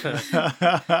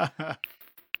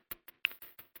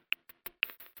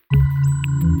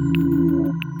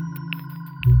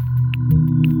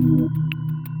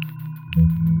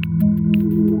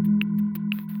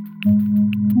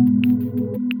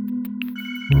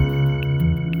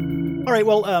 All right.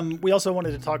 Well, we also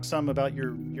wanted to talk some about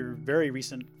your very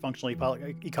recent functional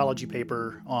ecology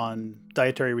paper on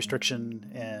dietary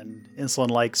restriction and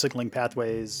insulin-like signaling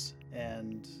pathways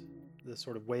and the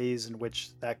sort of ways in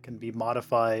which that can be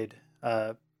modified,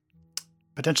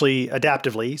 potentially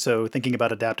adaptively. So thinking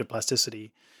about adaptive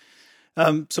plasticity.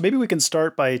 So maybe we can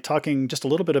start by talking just a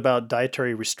little bit about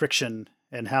dietary restriction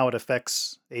and how it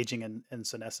affects aging and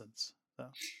senescence.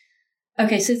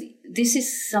 Okay, so this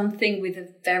is something with a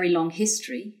very long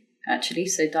history, actually.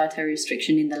 So dietary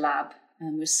restriction in the lab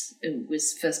was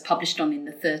first published on in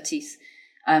the 30s,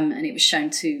 and it was shown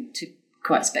to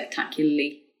quite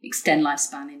spectacularly extend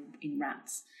lifespan in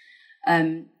rats.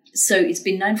 So it's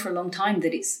been known for a long time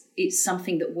that it's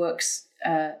something that works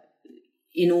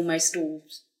in almost all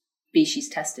species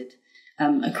tested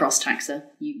across taxa.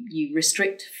 You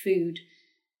restrict food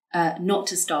not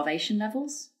to starvation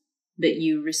levels, but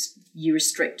you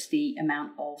restrict the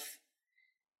amount of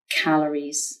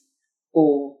calories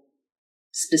or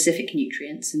specific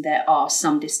nutrients, and there are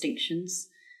some distinctions,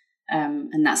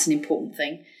 and that's an important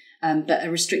thing. But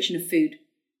a restriction of food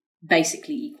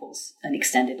basically equals an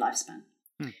extended lifespan.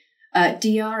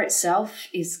 DR itself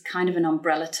is kind of an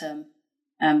umbrella term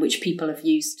which people have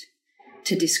used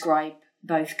to describe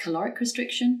both caloric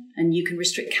restriction, and you can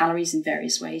restrict calories in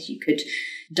various ways. You could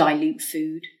dilute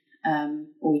food,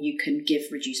 or you can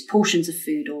give reduced portions of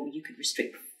food, or you could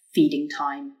restrict feeding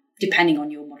time, depending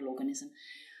on your model organism.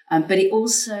 But it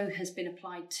also has been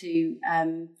applied to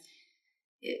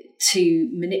to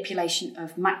manipulation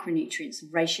of macronutrients,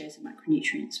 ratios of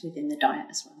macronutrients within the diet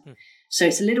as well. So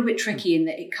it's a little bit tricky in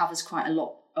that it covers quite a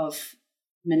lot of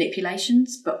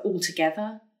manipulations, but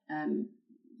altogether,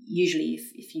 usually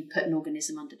if you put an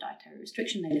organism under dietary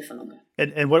restriction, they live for longer.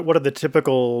 And what are the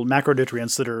typical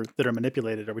macronutrients that are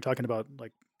manipulated? Are we talking about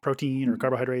like protein or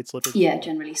carbohydrates, lipids? Yeah,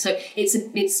 generally. So it's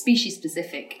species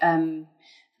specific.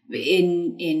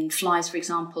 In flies, for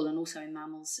example, and also in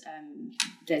mammals,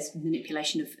 there's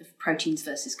manipulation of proteins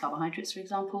versus carbohydrates, for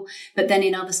example. But then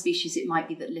in other species, it might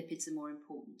be that lipids are more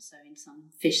important. So in some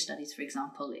fish studies, for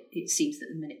example, it seems that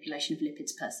the manipulation of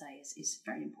lipids per se is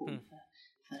very important for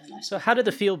life. So how did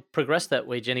the field progress that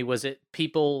way, Jenny? Was it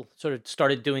people sort of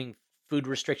started doing food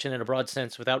restriction in a broad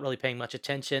sense without really paying much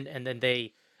attention, and then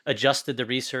they adjusted the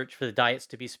research for the diets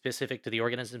to be specific to the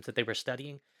organisms that they were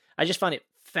studying? I just find it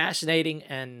fascinating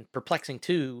and perplexing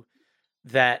too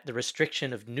that the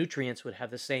restriction of nutrients would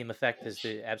have the same effect as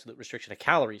the absolute restriction of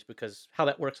calories, because how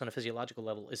that works on a physiological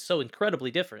level is so incredibly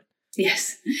different.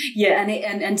 Yes, yeah,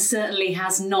 and certainly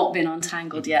has not been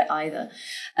untangled yet either.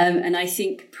 And I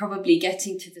think probably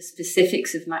getting to the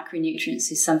specifics of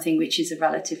macronutrients is something which is a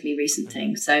relatively recent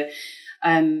thing. So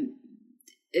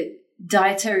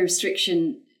dietary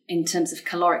restriction in terms of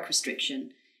caloric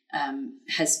restriction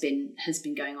has been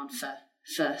going on for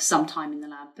some time in the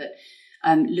lab, but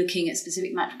looking at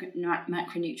specific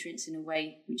macronutrients in a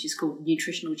way which is called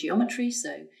nutritional geometry,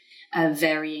 so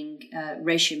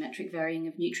ratiometric varying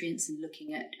of nutrients, and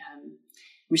looking at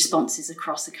responses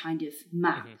across a kind of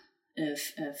map of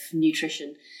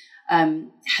nutrition,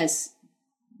 has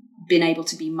been able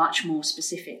to be much more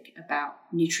specific about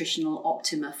nutritional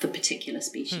optima for particular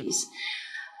species.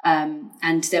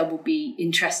 And there will be,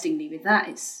 interestingly with that,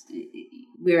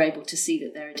 we're able to see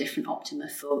that there are different optima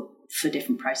for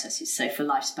different processes. So for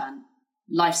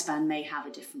lifespan may have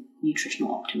a different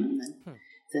nutritional optimum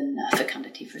than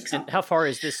fecundity, for example. And how far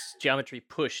is this geometry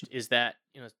pushed? Is that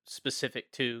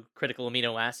specific to critical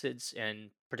amino acids and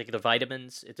particular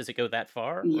vitamins? Does it go that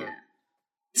far? Yeah. Or?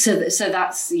 So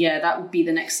that's that would be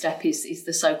the next step is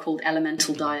the so-called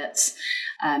elemental diets,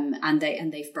 and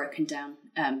they've broken down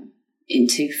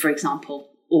into, for example,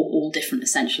 all different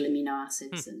essential amino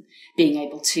acids, and being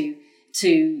able to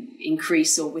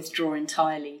increase or withdraw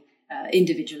entirely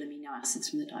individual amino acids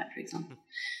from the diet, for example.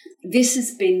 This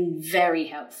has been very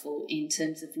helpful in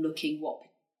terms of looking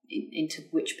into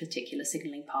which particular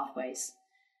signaling pathways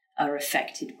are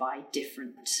affected by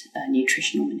different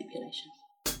nutritional manipulations.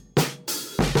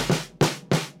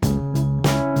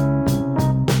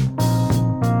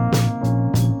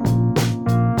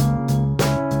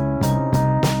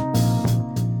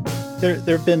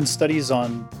 There have been studies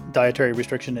on dietary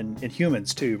restriction in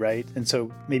humans too, right? And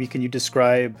so maybe can you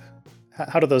describe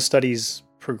how do those studies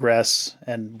progress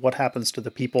and what happens to the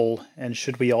people, and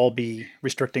should we all be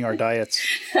restricting our diets?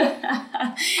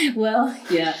 Well,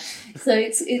 yeah. So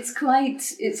it's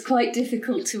quite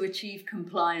difficult to achieve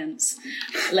compliance,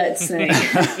 let's say,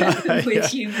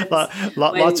 with humans.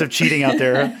 Lots of cheating out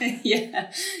there.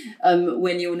 Yeah,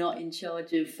 when you're not in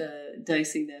charge of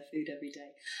dosing their food every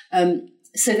day.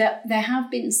 So there have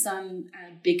been some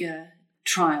bigger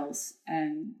trials.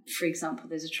 For example,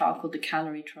 there's a trial called the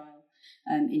Calorie Trial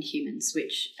in humans,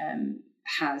 which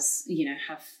has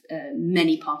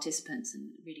many participants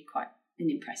and really quite an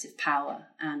impressive power.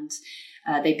 And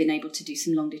they've been able to do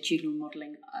some longitudinal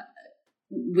modelling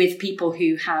with people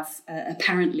who have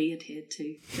apparently adhered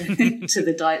to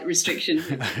the diet restriction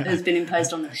that has been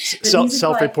imposed on them.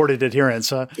 Self-reported adherence,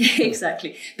 huh?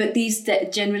 Exactly. But these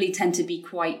generally tend to be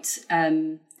quite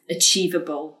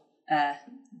achievable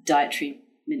dietary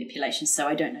manipulations. So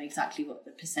I don't know exactly what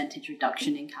the percentage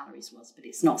reduction in calories was, but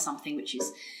it's not something which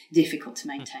is difficult to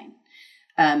maintain.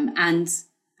 And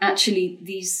actually,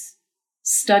 these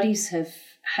studies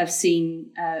have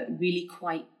seen really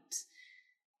quite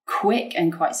quick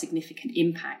and quite significant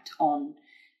impact on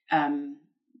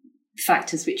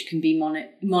factors which can be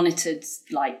monitored,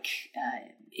 like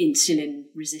insulin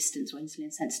resistance or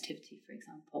insulin sensitivity, for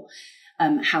example,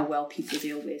 how well people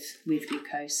deal with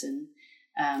glucose, and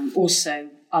also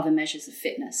other measures of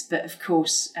fitness. But of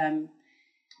course,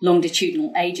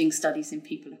 longitudinal aging studies in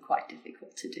people are quite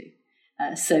difficult to do.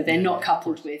 So they're not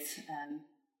coupled with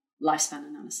lifespan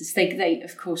analysis. They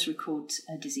of course record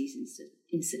disease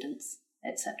incidence,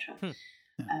 etc.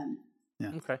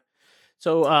 Okay.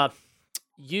 So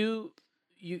you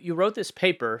wrote this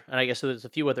paper, and I guess there's a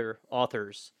few other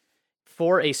authors,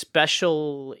 for a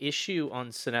special issue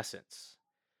on senescence.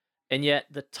 And yet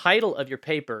the title of your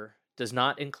paper does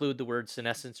not include the word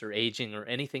senescence or aging or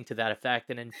anything to that effect.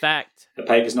 And in fact, the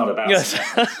paper's not about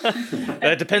senescence.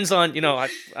 It depends on,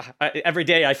 every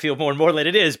day I feel more and more that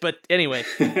it is. But anyway,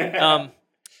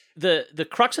 the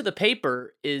crux of the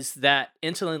paper is that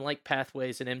insulin-like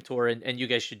pathways and mTOR, and you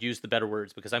guys should use the better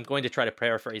words because I'm going to try to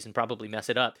paraphrase and probably mess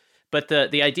it up. But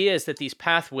the idea is that these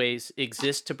pathways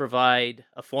exist to provide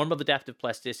a form of adaptive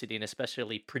plasticity and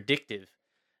especially predictive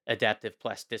adaptive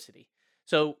plasticity.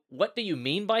 So what do you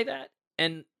mean by that?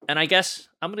 And I guess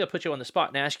I'm going to put you on the spot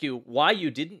and ask you why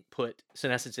you didn't put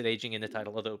senescence and aging in the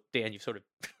title, although, Dan, you've sort of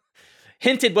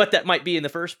hinted what that might be in the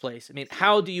first place. I mean,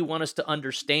 how do you want us to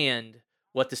understand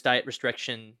what this diet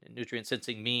restriction and nutrient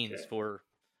sensing means for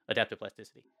adaptive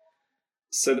plasticity?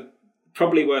 So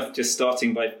probably worth just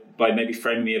starting by maybe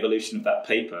framing the evolution of that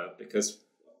paper, because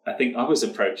I think I was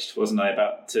approached, wasn't I,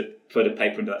 about to put a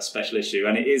paper into that special issue.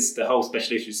 And the whole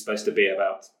special issue is supposed to be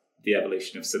about the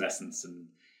evolution of senescence and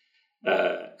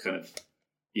I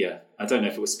don't know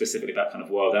if it was specifically about kind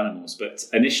of wild animals, but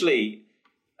initially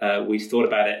we thought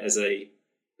about it as a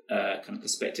kind of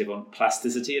perspective on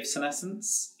plasticity of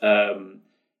senescence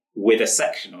with a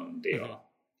section on DR.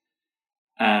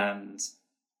 Mm-hmm. And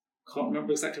can't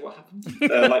remember exactly what happened.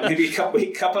 Maybe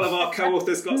a couple of our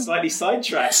co-authors got slightly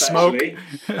sidetracked, actually.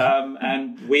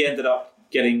 And we ended up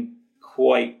getting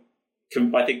quite,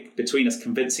 I think, between us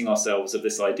convincing ourselves of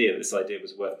this idea was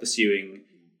worth pursuing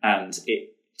and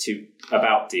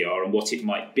about DR and what it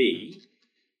might be.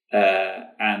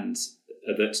 And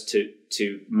that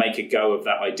to make a go of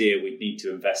that idea, we'd need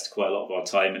to invest quite a lot of our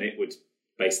time, and it would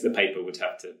basically, the paper would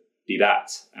have to be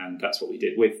that. And that's what we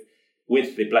did with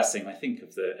the blessing, I think,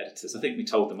 of the editors. I think we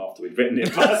told them after we'd written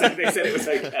it, but I think they said it was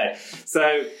okay.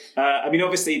 So,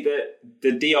 obviously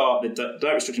the DR, the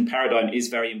diet restriction paradigm is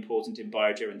very important in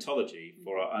biogerontology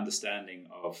for our understanding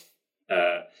of,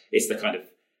 it's the kind of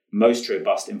most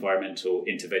robust environmental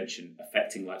intervention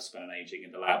affecting lifespan and aging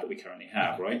in the lab that we currently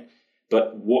have, right?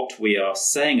 But what we are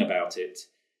saying about it,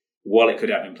 while it could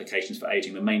have implications for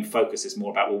aging, the main focus is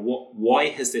more about, why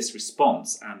has this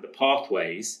response and the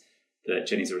pathways that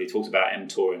Jenny's already talked about,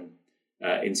 mTOR and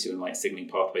insulin-like signaling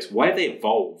pathways, why have they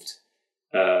evolved?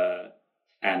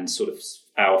 And sort of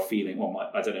our feeling,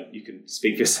 I don't know, you can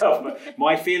speak for yourself, but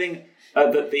my feeling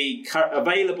that the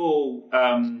available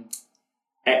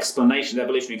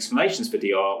evolutionary explanations for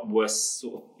DR were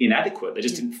sort of inadequate. They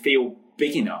just didn't feel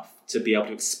big enough to be able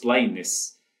to explain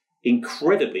this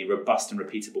incredibly robust and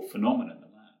repeatable phenomenon in the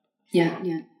lab.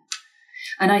 Yeah.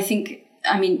 And I think,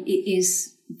 it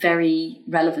is very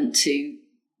relevant to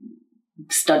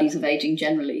studies of aging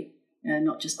generally,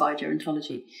 not just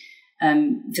biogerontology,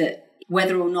 that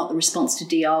whether or not the response to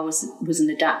DR was an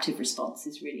adaptive response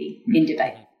is really in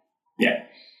debate. Yeah.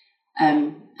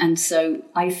 And so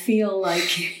I feel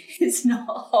like it's not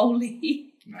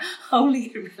wholly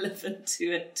irrelevant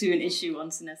to an issue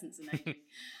on senescence and aging.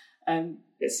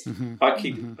 I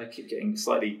keep getting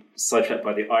slightly sidetracked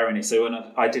by the irony. So when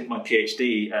I did my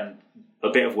PhD and a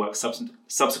bit of work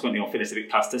subsequently on phenotypic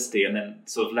plasticity, and then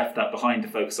sort of left that behind to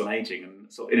focus on aging,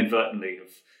 and sort of inadvertently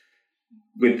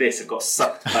have got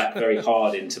sucked back very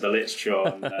hard into the literature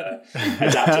on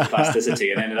adaptive plasticity,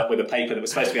 and ended up with a paper that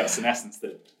was supposed to be about senescence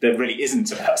that really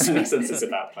isn't about senescence, it's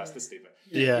about plasticity. But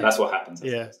that's what happens.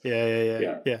 Yeah.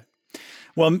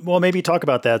 Well, maybe talk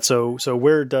about that. So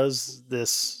where does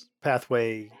this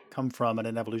pathway come from in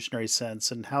an evolutionary sense,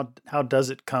 and how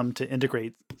does it come to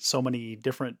integrate so many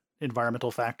different environmental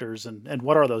factors, and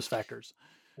what are those factors?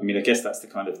 I guess that's the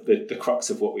kind of the crux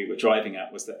of what we were driving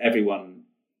at, was that everyone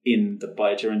in the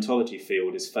biogerontology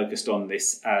field is focused on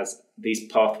this as these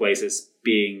pathways as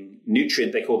being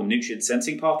nutrient. They call them nutrient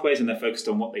sensing pathways, and they're focused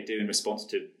on what they do in response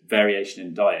to variation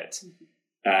in diet.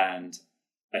 And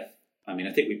I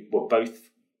think we were both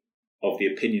of the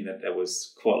opinion that there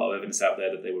was quite a lot of evidence out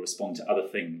there that they will respond to other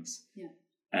things. Yeah.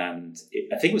 And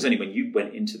I think it was only when you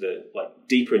went into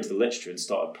deeper into the literature and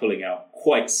started pulling out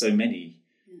quite so many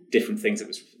different things it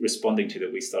was responding to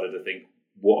that we started to think,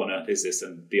 what on earth is this?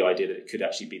 And the idea that it could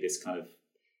actually be this kind of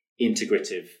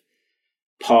integrative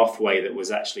pathway that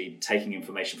was actually taking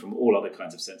information from all other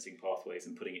kinds of sensing pathways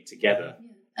and putting it together. Yeah.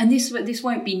 And this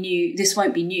won't be new. This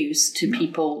won't be news to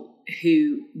people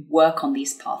who work on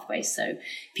these pathways. So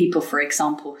people, for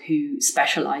example, who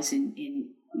specialize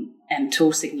in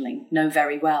mTOR signaling know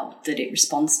very well that it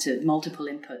responds to multiple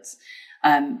inputs.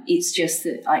 It's just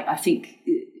that I think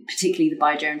particularly the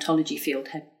biogerontology field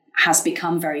has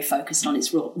become very focused on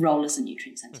its role as a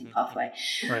nutrient sensing pathway.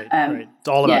 Right. It's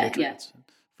all about nutrients. Yeah.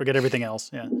 Forget everything else.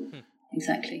 Yeah.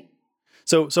 Exactly.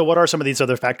 So what are some of these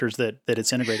other factors that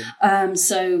it's integrating?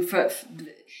 So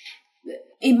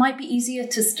It might be easier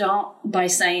to start by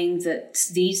saying that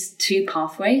these two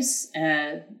pathways,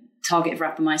 target of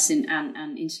rapamycin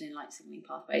and insulin-like signaling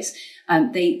pathways,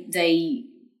 they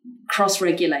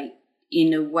cross-regulate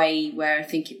in a way where I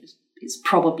think it's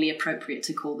probably appropriate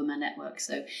to call them a network.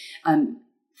 So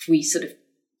if we sort of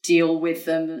deal with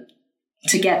them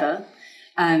together,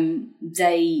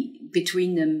 they,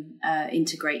 between them,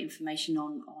 integrate information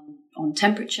on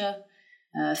temperature,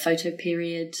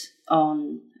 photoperiod,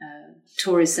 on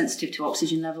TOR is sensitive to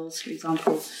oxygen levels, for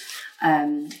example,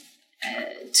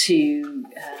 to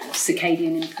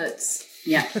circadian inputs.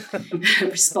 Yeah,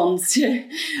 responds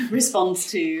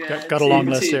to got a long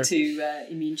list there. To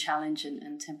immune challenge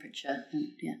and temperature,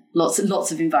 and lots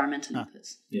of environmental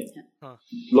inputs.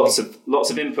 Lots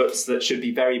of inputs that should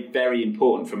be very, very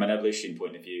important from an evolutionary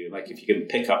point of view. Like if you can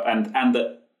pick up and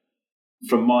that,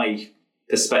 from my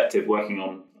perspective, working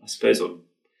on, I suppose, on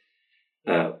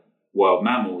wild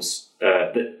mammals,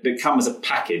 that come as a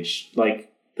package.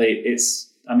 Like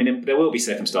there will be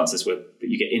circumstances where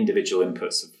you get individual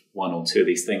inputs of one or two of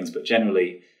these things, but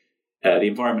generally the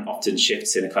environment often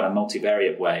shifts in a kind of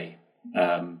multivariate way,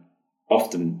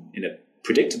 often in a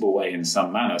predictable way in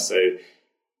some manner. So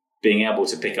being able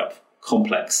to pick up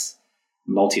complex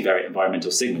multivariate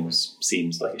environmental signals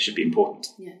seems like it should be important.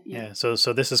 Yeah. So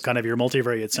this is kind of your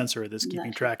multivariate sensor that's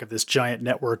keeping track of this giant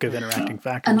network of interacting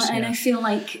factors. And I feel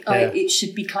like it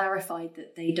should be clarified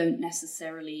that they don't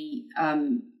necessarily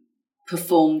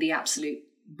perform the absolute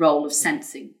role of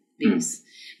sensing these,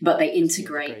 but they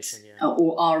integrate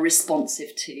or are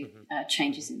responsive to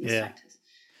changes in these factors.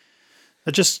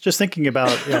 Just thinking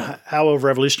about how over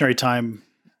evolutionary time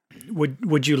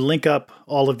would you link up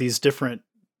all of these different.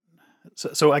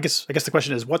 So I guess the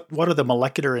question is what are the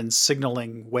molecular and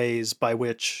signaling ways by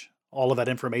which all of that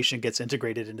information gets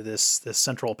integrated into this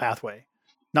central pathway?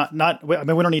 Not I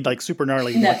mean, we don't need like super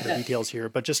gnarly molecular details here,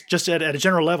 but just at a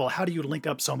general level, how do you link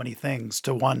up so many things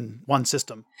to one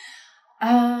system?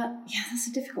 That's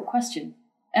a difficult question.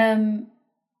 Well,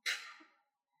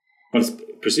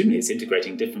 presumably it's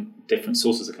integrating different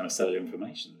sources of kind of cellular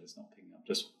information. It's not picking up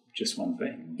just one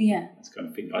thing. Yeah, that's kind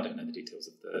of thing. I don't know the details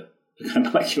of the kind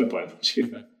of molecular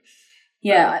biology.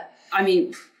 Yeah, I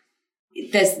mean,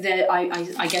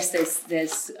 I guess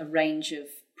there's a range of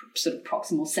sort of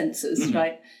proximal sensors,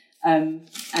 right? And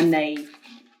they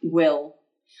will.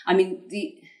 I mean,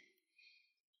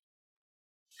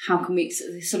 how can we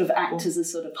sort of act as a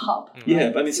sort of hub? Yeah,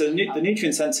 right? I mean, so the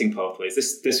nutrient sensing pathways.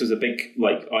 This was a big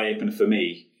eye opener for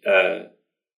me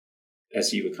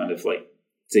as you were kind of like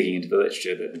digging into the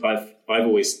literature. That I've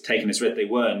always taken as read they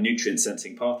were nutrient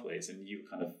sensing pathways, and you were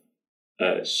kind of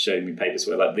showing me papers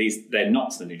where like they're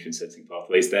not the nutrient sensing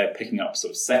pathways. They're picking up sort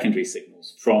of secondary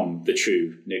signals from the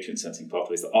true nutrient sensing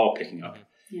pathways that are picking up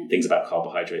things about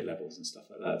carbohydrate levels and stuff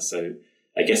like that. So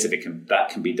I guess if that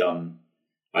can be done.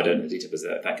 I don't know the details,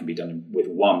 but that can be done with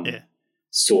one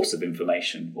source of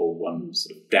information or one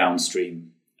sort of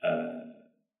downstream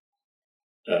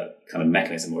kind of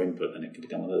mechanism or input, then it can be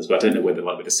done with others. But I don't know whether,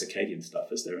 like with the circadian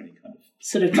stuff, is there any kind of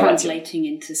sort of translating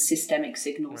into systemic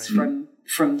signals from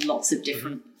lots of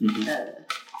different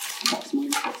proximal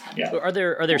inputs? Yeah. Are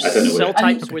there cell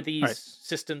types where these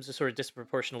systems are sort of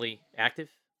disproportionately active?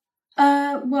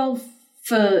 Well.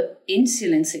 For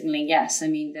insulin signaling, yes. I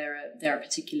mean, there are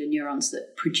particular neurons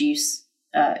that produce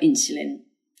insulin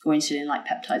or insulin-like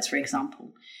peptides, for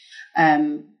example.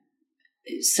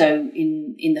 So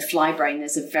in the fly brain,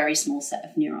 there's a very small set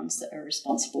of neurons that are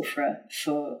responsible for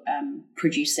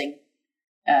producing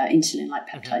insulin-like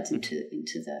peptides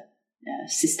into the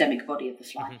systemic body of the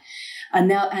fly.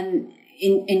 And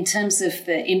in terms of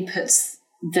the inputs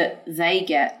that they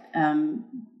get.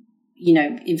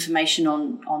 Information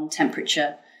on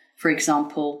temperature, for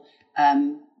example,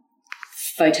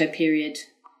 photoperiod,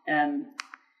 and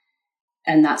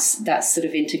that's sort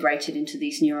of integrated into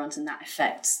these neurons, and that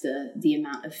affects the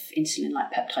amount of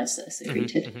insulin-like peptides that are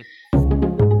secreted.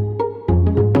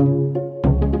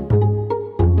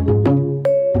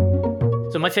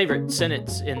 So my favorite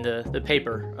sentence in the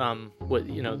paper,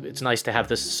 it's nice to have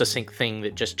this succinct thing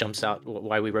that just jumps out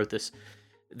why we wrote this.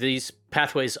 These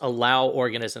pathways allow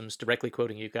organisms, directly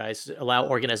quoting you guys, allow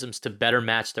organisms to better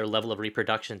match their level of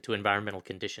reproduction to environmental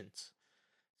conditions.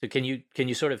 So can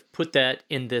you sort of put that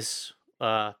in this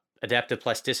adaptive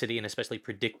plasticity and especially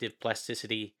predictive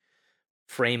plasticity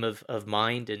frame of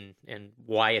mind and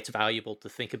why it's valuable to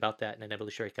think about that in an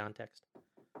evolutionary context?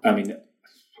 I mean,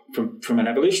 from an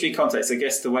evolutionary context, I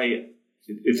guess the way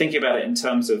you're thinking about it in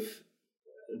terms of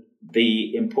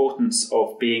the importance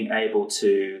of being able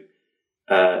to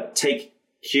take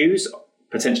cues,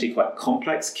 potentially quite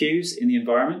complex cues in the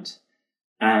environment,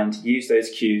 and use those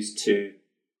cues to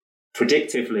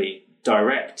predictively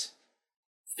direct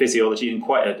physiology in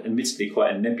admittedly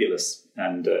quite a nebulous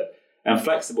and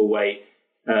flexible way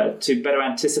to better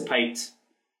anticipate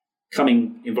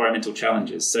coming environmental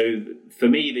challenges. So for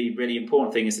me, the really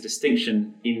important thing is the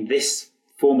distinction in this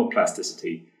form of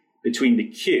plasticity between the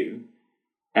cue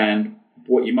and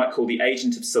what you might call the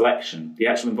agent of selection, the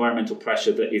actual environmental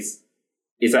pressure that is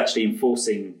actually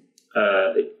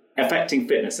affecting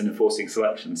fitness and enforcing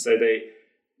selection. So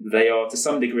they are to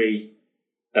some degree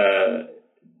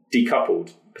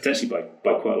decoupled, potentially by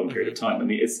quite a long period of time. I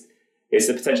mean, it's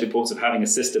the potential importance of having a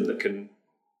system that can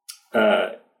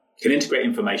integrate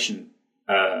information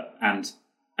and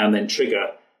then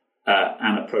trigger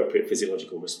an appropriate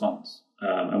physiological response.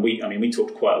 And we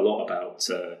talked quite a lot about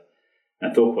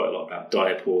and thought quite a lot about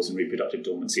diapause and reproductive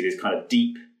dormancy, these kind of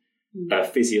deep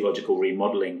physiological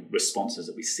remodeling responses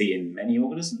that we see in many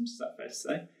organisms. Is that fair to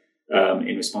say?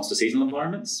 In response to seasonal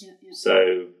environments. Yeah.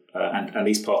 So and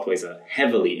these pathways are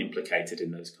heavily implicated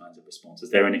in those kinds of responses.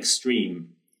 They're an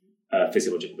extreme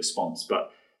physiological response,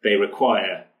 but they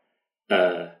require,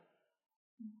 I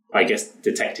guess,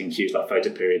 detecting cues like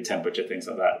photoperiod, temperature, things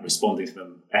like that, responding to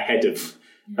them ahead of,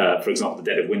 for example, the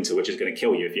dead of winter, which is going to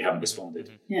kill you if you haven't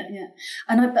responded. Yeah.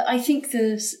 And I think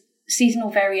the seasonal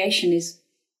variation is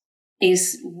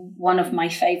one of my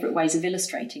favourite ways of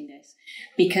illustrating this,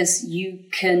 because you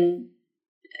can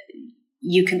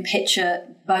picture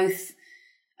both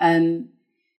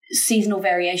seasonal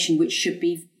variation, which should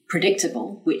be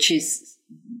predictable, which is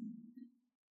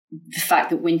the fact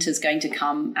that winter's going to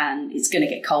come and it's going to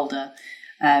get colder,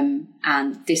 and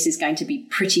this is going to be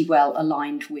pretty well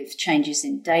aligned with changes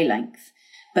in day length.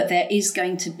 But there is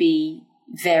going to be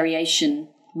variation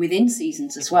within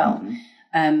seasons as well. Mm-hmm.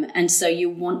 And so you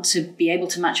want to be able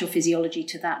to match your physiology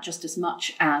to that just as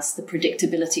much as the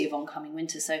predictability of oncoming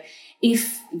winter. So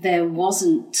if there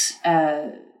wasn't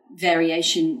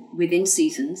variation within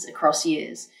seasons across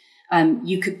years,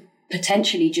 you could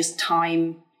potentially just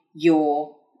time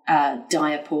your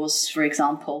diapause, for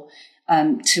example,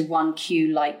 to one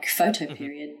cue like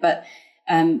photoperiod. But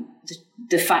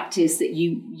the fact is that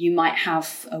you might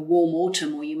have a warm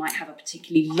autumn, or you might have a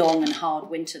particularly long and hard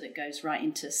winter that goes right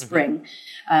into spring.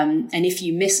 And if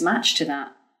you mismatch to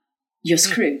that, you're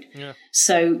screwed. Yeah.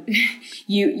 So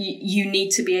you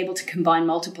need to be able to combine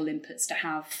multiple inputs to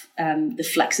have the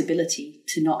flexibility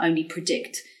to not only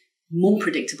predict more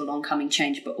predictable oncoming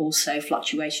change, but also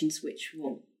fluctuations which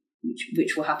will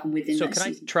happen within that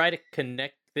season. So can I try to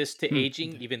connect this to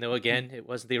aging, even though, again, it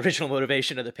wasn't the original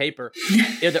motivation of the paper?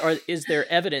 Is there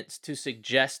evidence to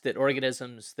suggest that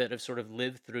organisms that have sort of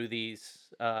lived through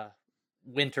these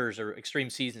winters or extreme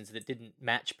seasons that didn't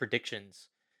match predictions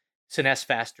senesce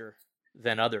faster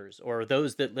than others, or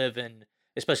those that live in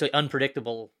especially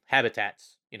unpredictable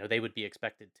habitats, they would be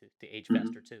expected to age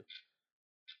faster too?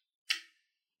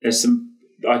 There's some,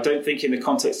 I don't think in the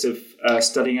context of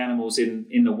studying animals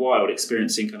in the wild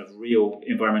experiencing kind of real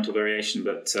environmental variation,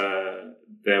 but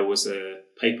there was a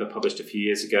paper published a few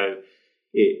years ago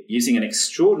using an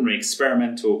extraordinary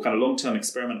experimental, kind of long-term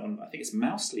experiment on, I think it's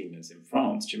mouse lemurs in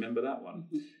France. Do you remember that one?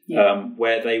 Yeah.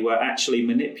 Where they were actually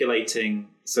manipulating,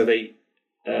 so they're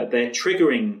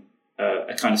triggering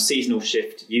a kind of seasonal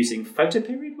shift using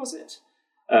photoperiod, was it?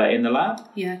 In the lab.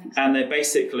 Yeah. And they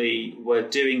basically were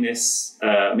doing this,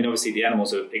 obviously the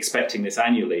animals are expecting this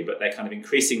annually, but they're kind of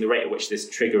increasing the rate at which this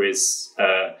trigger is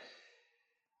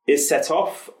set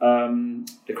off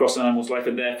across an animal's life,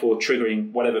 and therefore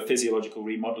triggering whatever physiological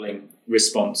remodeling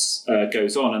response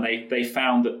goes on. And they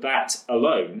found that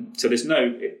alone, so there's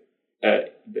no,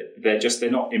 they're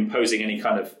not imposing any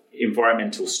kind of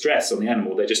environmental stress on the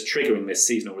animal, they're just triggering this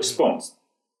seasonal response.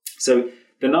 So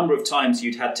the number of times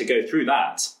you'd had to go through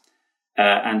that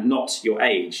and not your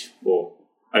age or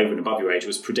over and above your age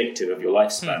was predictive of your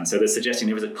lifespan. So they're suggesting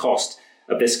there was a cost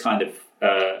of this kind of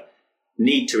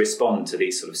need to respond to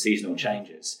these sort of seasonal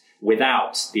changes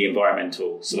without the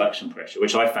environmental selection pressure,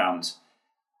 which I found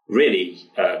really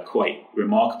quite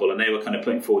remarkable. And they were kind of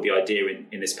putting forward the idea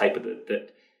in this paper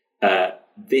that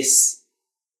this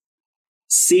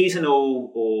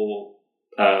seasonal or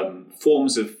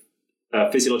forms of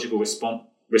physiological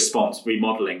response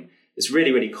remodeling is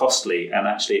really, really costly, and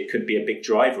actually it could be a big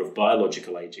driver of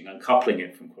biological aging, uncoupling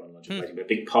it from chronological aging. But a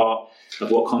big part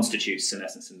of what constitutes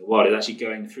senescence in the wild is actually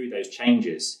going through those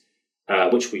changes,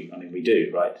 which we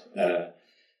do, right?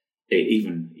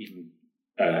 Even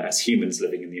as humans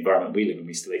living in the environment we live in,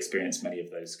 we still experience many of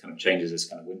those kind of changes as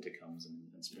kind of winter comes and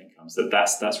spring comes.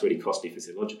 That's really costly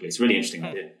physiologically. It's a really interesting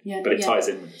idea, but it ties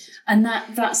in with this. And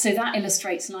that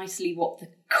illustrates nicely what the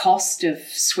cost of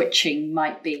switching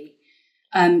might be.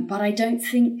 But I don't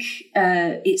think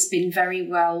it's been very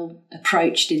well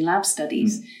approached in lab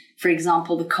studies. For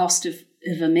example, the cost of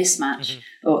a mismatch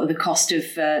or the cost of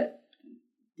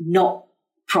not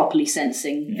properly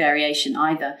sensing variation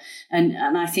either.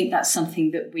 And I think that's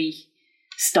something that we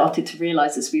started to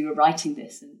realize as we were writing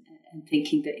this and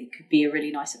thinking that it could be a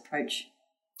really nice approach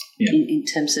in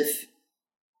terms of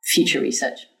future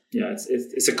research. Yeah,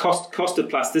 it's a cost of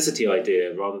plasticity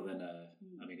idea rather than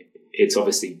it's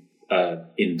obviously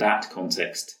in that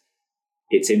context,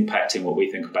 it's impacting what we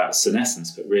think about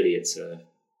senescence, but really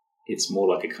it's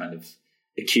more like a kind of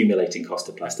accumulating cost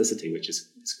of plasticity, which is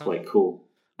quite cool.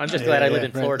 I'm just glad I live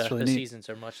in right, Florida. really the neat. Seasons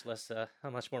are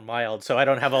much more mild, so I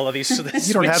don't have all of these.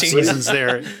 You don't have seasons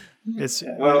there. It's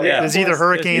either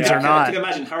hurricanes or not. I can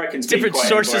imagine hurricanes. Different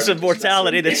sources of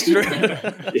mortality. That's true.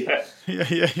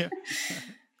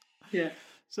 Yeah.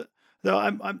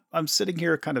 So I'm sitting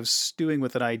here kind of stewing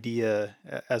with an idea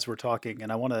as we're talking,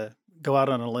 and I want to go out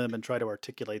on a limb and try to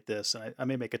articulate this. And I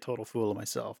may make a total fool of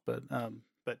myself, but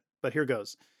here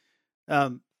goes.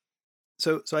 So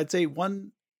I'd say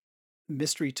one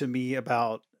mystery to me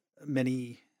about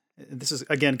many, and this is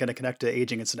again going to connect to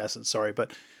aging and senescence. Sorry,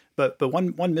 but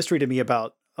one mystery to me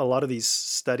about a lot of these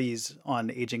studies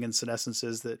on aging and senescence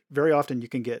is that very often you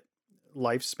can get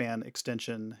lifespan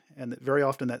extension, and that very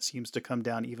often that seems to come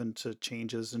down even to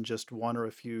changes in just one or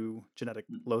a few genetic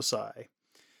loci,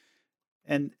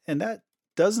 and that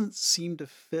doesn't seem to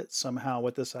fit somehow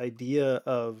with this idea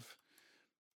of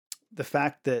the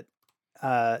fact that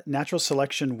natural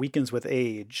selection weakens with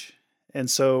age. And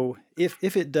so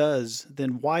if it does,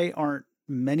 then why aren't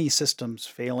many systems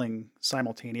failing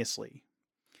simultaneously?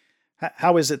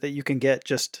 How is it that you can get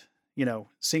just,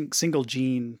 single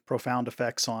gene profound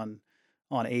effects on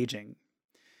aging?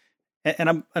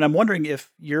 And I'm wondering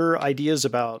if your ideas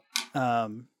about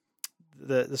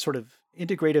the sort of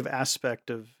integrative aspect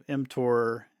of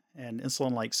mTOR and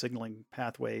insulin-like signaling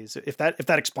pathways, if that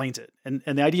explains it. And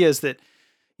the idea is that,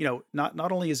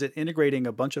 not only is it integrating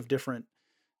a bunch of different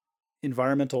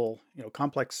environmental,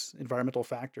 complex environmental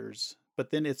factors, but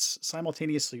then it's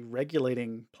simultaneously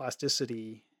regulating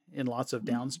plasticity in lots of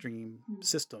downstream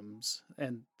systems,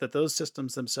 and that those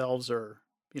systems themselves are,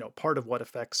 part of what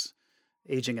affects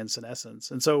aging and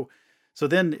senescence. And so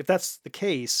then if that's the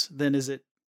case, then is it,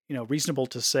 reasonable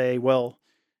to say, well,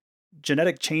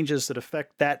 genetic changes that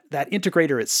affect that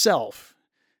integrator itself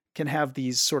can have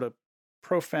these sort of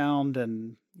profound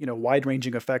and,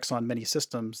 wide-ranging effects on many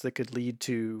systems that could lead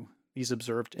to these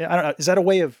observed. I don't know. Is that a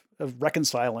way of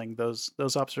reconciling those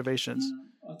observations?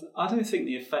 I don't think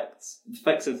the effects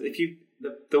of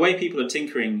the way people are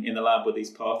tinkering in the lab with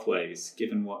these pathways,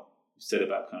 given what you said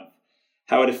about kind of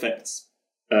how it affects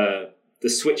the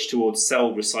switch towards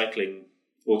cell recycling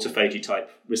autophagy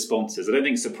type responses. I don't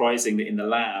think it's surprising that in the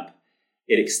lab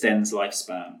it extends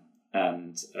lifespan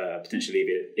and potentially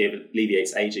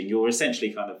alleviates aging. You're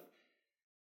essentially kind of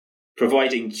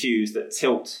providing cues that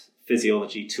tilt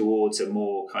physiology towards a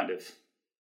more kind of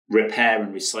repair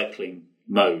and recycling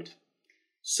mode.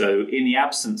 So in the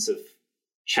absence of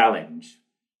challenge,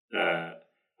 I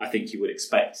think you would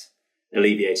expect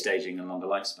alleviated aging and longer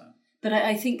lifespan. But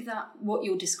I think that what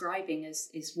you're describing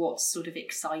is what's sort of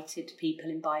excited people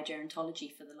in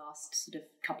biogerontology for the last sort of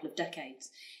couple of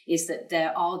decades, is that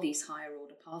there are these higher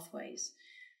order pathways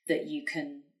that you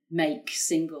can make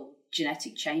single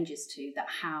genetic changes to that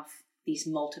have these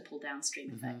multiple downstream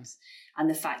effects. And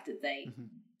the fact that they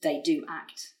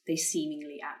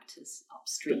seemingly act as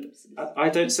upstream. I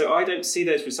don't see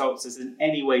those results as in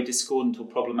any way discordant or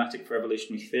problematic for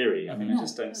evolutionary theory. I mean, I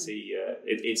just don't see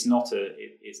it's not a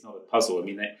puzzle. I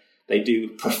mean, they do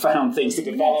profound things to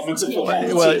development of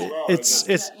biology. Well,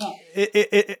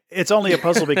 it's only a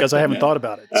puzzle because I haven't thought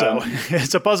about it. So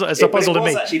it's a puzzle. It's a puzzle to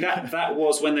me. Actually, that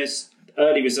was when those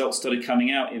early results started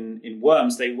coming out in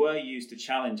worms. They were used to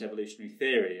challenge evolutionary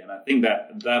theory, and I think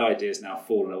that idea has now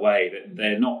fallen away. That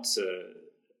they're not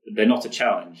a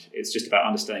challenge. It's just about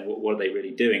understanding what are they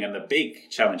really doing. And the big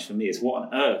challenge for me is what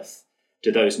on earth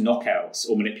do those knockouts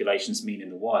or manipulations mean in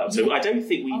the wild? So I don't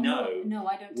think we know. No,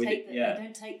 I don't take them. I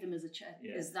don't take them as a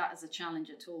challenge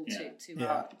at all to understand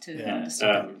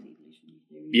evolutionary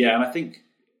theory. Yeah, and I think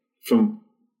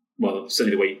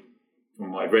certainly the way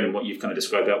from what I've read and what you've kind of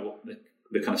described about what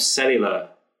the kind of cellular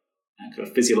and kind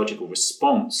of physiological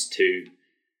response to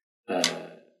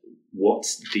what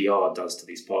DR does to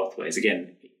these pathways.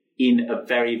 Again, in a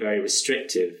very, very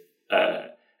restrictive,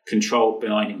 controlled,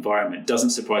 benign environment,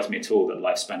 doesn't surprise me at all that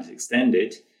lifespan is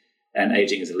extended and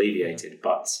aging is alleviated.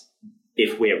 But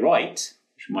if we're right,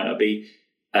 which might not be,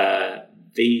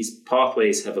 these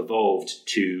pathways have evolved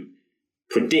to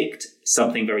predict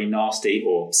something very nasty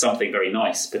or something very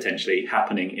nice potentially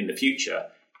happening in the future.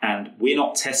 And we're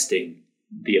not testing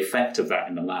the effect of that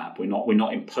in the lab. We're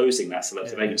not imposing that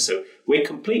selective agent. So we're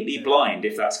completely blind,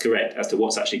 if that's correct, as to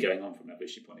what's actually going on from an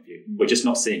evolutionary point of view. We're just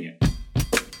not seeing it.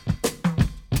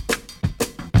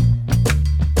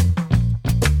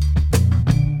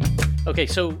 Okay,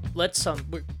 so let's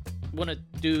we want to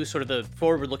do sort of the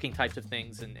forward-looking types of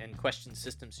things and question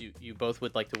systems you both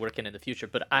would like to work in the future.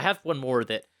 But I have one more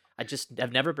that I just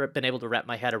have never been able to wrap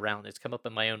my head around. It's come up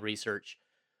in my own research.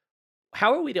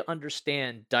 How are we to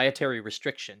understand dietary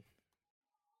restriction?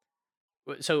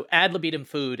 So ad libitum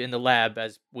food in the lab,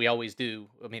 as we always do.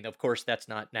 I mean, of course, that's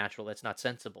not natural. That's not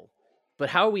sensible. But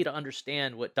how are we to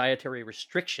understand what dietary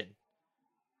restriction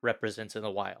represents in the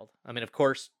wild? I mean, of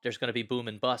course, there's going to be boom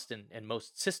and bust in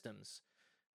most systems,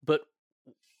 but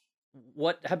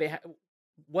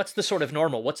what's the sort of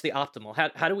normal? What's the optimal?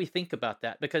 How do we think about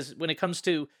that? Because when it comes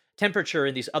to temperature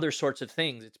and these other sorts of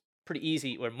things, it's pretty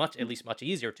easy, or much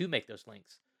easier to make those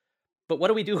links. But what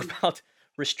do we do about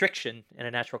restriction in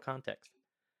a natural context?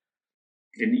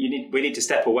 We need to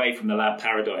step away from the lab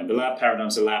paradigm. The lab paradigm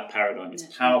is a lab paradigm.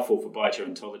 It's powerful for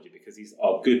biogerontology because these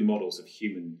are good models of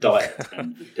human diet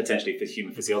and potentially for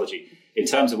human physiology. In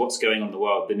terms of what's going on in the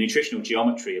world, the nutritional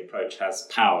geometry approach has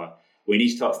power. We need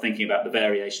to start thinking about the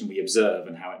variation we observe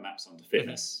and how it maps onto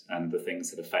fitness and the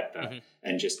things that affect that.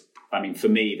 And just, I mean, for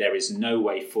me, there is no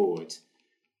way forward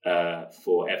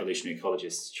for evolutionary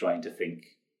ecologists trying to think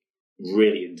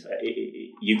really into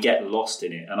it. You get lost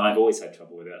in it, and I've always had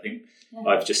trouble with it. I think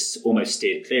I've just almost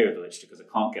steered clear of the literature because I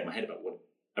can't get my head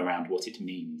around what it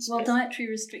means. Well, dietary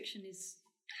restriction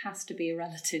has to be a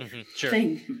relative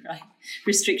thing, right?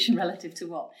 Restriction relative to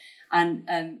what? And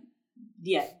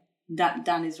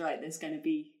Dan is right. There's going to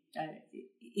be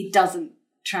it doesn't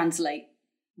translate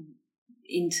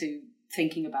into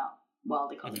thinking about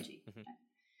wild ecology.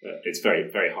 It's very,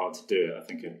 very hard to do it. I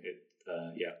think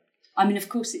I mean, of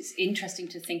course, it's interesting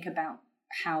to think about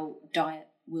how diet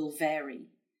will vary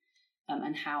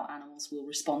and how animals will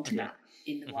respond to that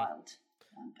in the wild.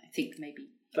 I think maybe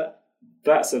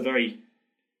that's a very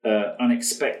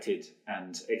unexpected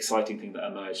and exciting thing that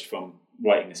emerged from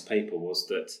writing this paper was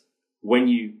that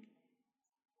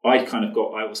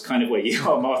I was kind of where you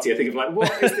are, Marty. I think of like,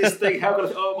 what is this thing?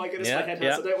 Oh my goodness, my head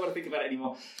hurts. I don't want to think about it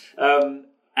anymore.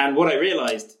 And what I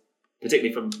realised,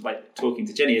 particularly from like talking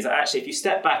to Jenny, is that actually if you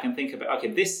step back and think about, okay,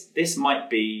 this might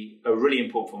be a really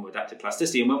important form of adaptive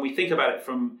plasticity. And when we think about it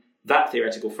from that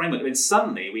theoretical framework, then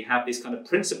suddenly we have these kind of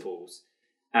principles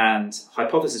and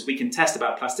hypotheses we can test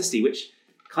about plasticity, which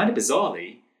kind of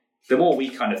bizarrely, the more we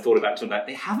kind of thought about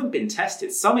they haven't been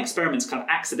tested. Some experiments kind of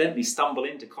accidentally stumble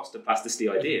into cost of plasticity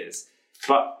ideas,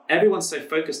 but everyone's so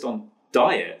focused on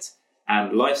diet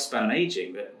and lifespan and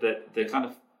aging that the kind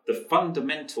of the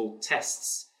fundamental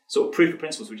tests, sort of proof of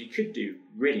principles, which you could do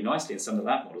really nicely in some of the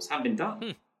lab models, haven't been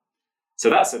done. So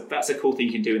that's a cool thing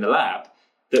you can do in the lab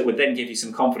that would then give you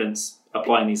some confidence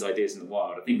applying these ideas in the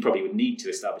wild. I think you probably would need to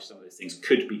establish some of those things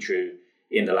could be true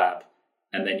in the lab,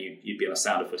 and then you'd be on a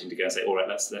sounder footing to go and say, all right,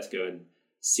 let's go and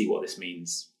see what this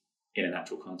means in a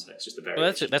natural context. Just a very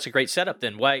that's a great setup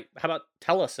then. How about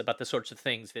tell us about the sorts of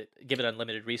things that, given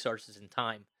unlimited resources and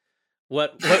time,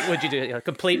 what would you do? A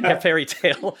complete fairy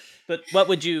tale, but what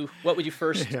would you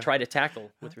first try to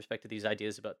tackle with respect to these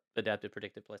ideas about adaptive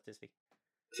predictive plasticity?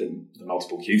 I think the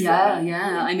multiple cues.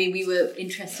 Yeah. I mean, we were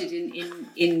interested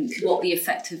in what the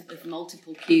effect of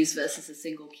multiple cues versus a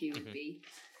single cue would be.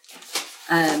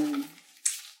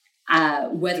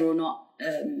 Whether or not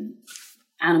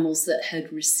animals that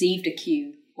had received a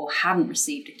cue or hadn't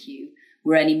received a cue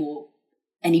were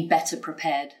any better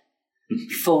prepared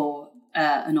for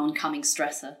an oncoming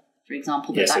stressor, for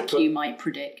example, that cue might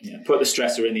predict. Yeah, put the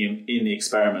stressor in the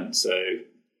experiment. So,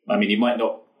 I mean, you might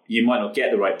not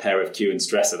get the right pair of cue and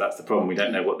stressor. That's the problem. We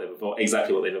don't know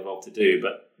exactly what they've evolved to do,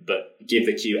 but give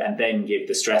the cue and then give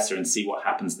the stressor and see what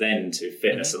happens then to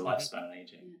fitness and lifespan and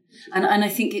aging. And I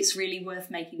think it's really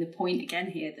worth making the point again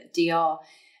here that DR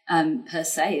per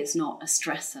se is not a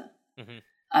stressor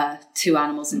to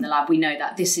animals in the lab. We know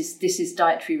that this is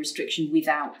dietary restriction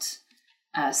without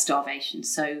starvation.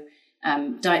 So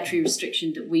dietary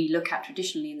restriction that we look at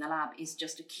traditionally in the lab is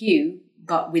just a cue,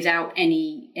 but without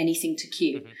anything to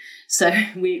cue. So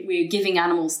we're giving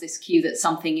animals this cue that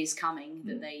something is coming,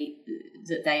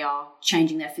 that they are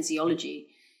changing their physiology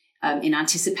in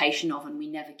anticipation of, and we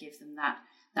never give them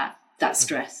that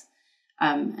stress.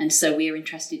 And so we're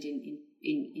interested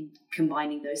in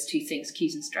combining those two things,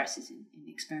 cues and stresses, in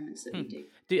the experiments that we do.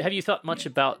 Have you thought much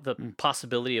about the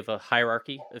possibility of a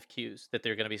hierarchy of cues, that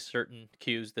there are going to be certain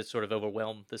cues that sort of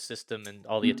overwhelm the system and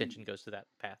all the attention goes to that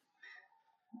path?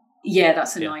 Yeah,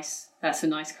 that's a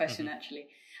nice question, actually.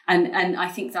 And I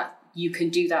think that you can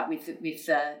do that with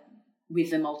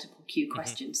the multiple Q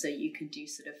question. So you can do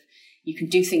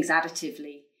things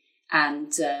additively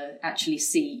and actually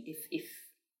see if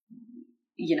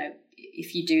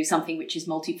you do something which is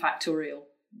multifactorial,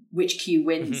 which Q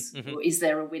wins, or is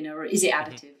there a winner, or is it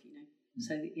additive?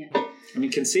 So yeah. I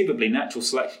mean, conceivably, natural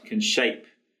selection can shape,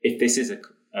 if this is a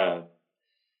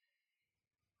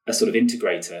sort of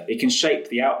integrator, it can shape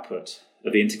the output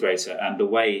of the integrator and the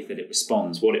way that it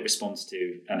responds, what it responds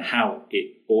to, and how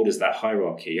it orders that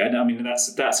hierarchy. I mean,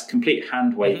 that's complete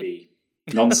hand-wavy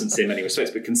nonsense in many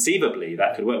respects, but conceivably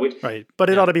that could work. Right, but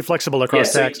it ought to be flexible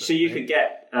across taxa. So you could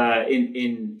get,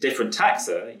 in different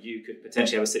taxa, you could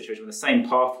potentially have a situation with the same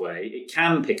pathway. It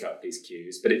can pick up these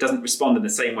cues, but it doesn't respond in the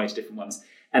same way to different ones.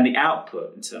 And the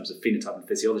output in terms of phenotype and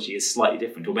physiology is slightly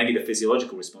different, or maybe the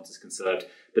physiological response is conserved,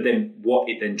 but then what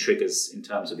it then triggers in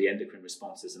terms of the endocrine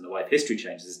responses and the way history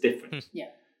changes is different.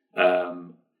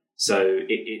 So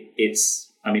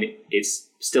it's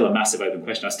still a massive open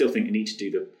question. I still think you need to do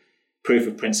the proof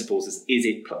of principles. Is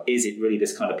it really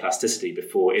this kind of plasticity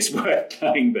before it's worth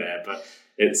going there? But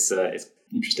it's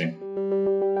interesting.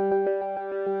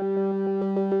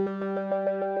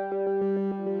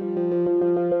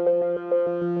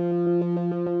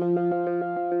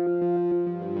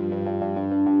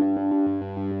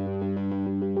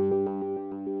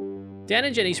 Dan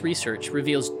and Jenny's research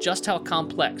reveals just how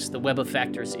complex the web of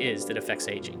factors is that affects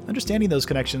aging. Understanding those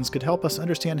connections could help us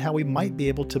understand how we might be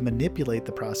able to manipulate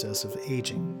the process of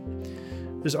aging.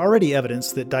 There's already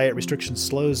evidence that diet restriction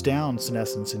slows down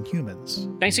senescence in humans.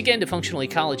 Thanks again to Functional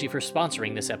Ecology for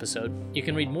sponsoring this episode. You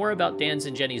can read more about Dan's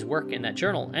and Jenny's work in that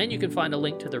journal, and you can find a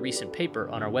link to the recent paper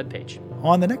on our webpage.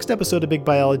 On the next episode of Big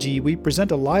Biology, we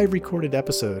present a live recorded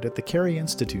episode at the Carey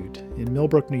Institute in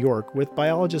Millbrook, New York, with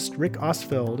biologists Rick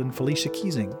Ostfeld and Felicia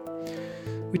Keesing.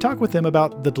 We talk with them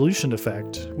about the dilution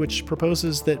effect, which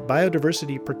proposes that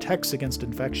biodiversity protects against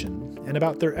infection, and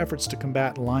about their efforts to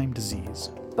combat Lyme disease.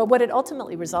 But what it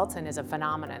ultimately results in is a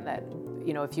phenomenon that,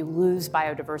 if you lose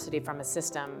biodiversity from a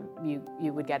system,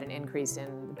 you would get an increase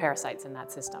in parasites in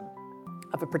that system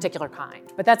of a particular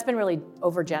kind. But that's been really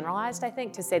overgeneralized, I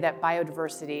think, to say that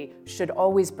biodiversity should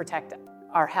always protect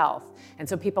our health. And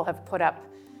so people have put up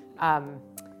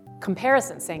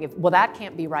comparisons saying, that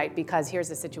can't be right because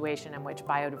here's a situation in which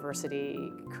biodiversity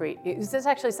this is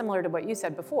actually similar to what you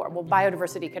said before. Well,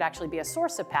 biodiversity could actually be a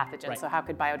source of pathogens, right. So how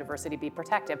could biodiversity be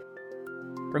protective?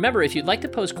 Remember, if you'd like to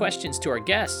pose questions to our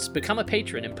guests, become a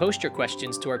patron and post your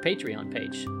questions to our Patreon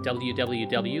page,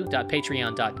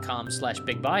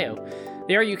 www.patreon.com/bigbio.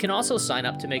 There you can also sign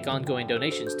up to make ongoing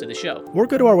donations to the show. Or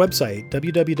go to our website,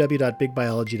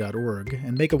 www.bigbiology.org,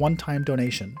 and make a one-time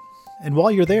donation. And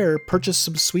while you're there, purchase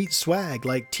some sweet swag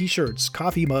like t-shirts,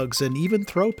 coffee mugs, and even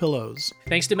throw pillows.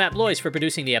 Thanks to Matt Blois for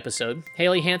producing the episode.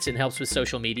 Haley Hansen helps with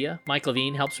social media. Mike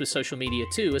Levine helps with social media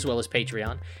too, as well as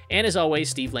Patreon. And as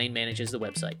always, Steve Lane manages the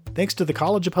website. Thanks to the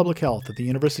College of Public Health at the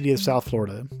University of South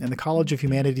Florida and the College of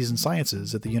Humanities and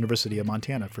Sciences at the University of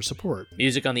Montana for support.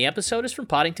 Music on the episode is from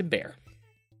Poddington Bear.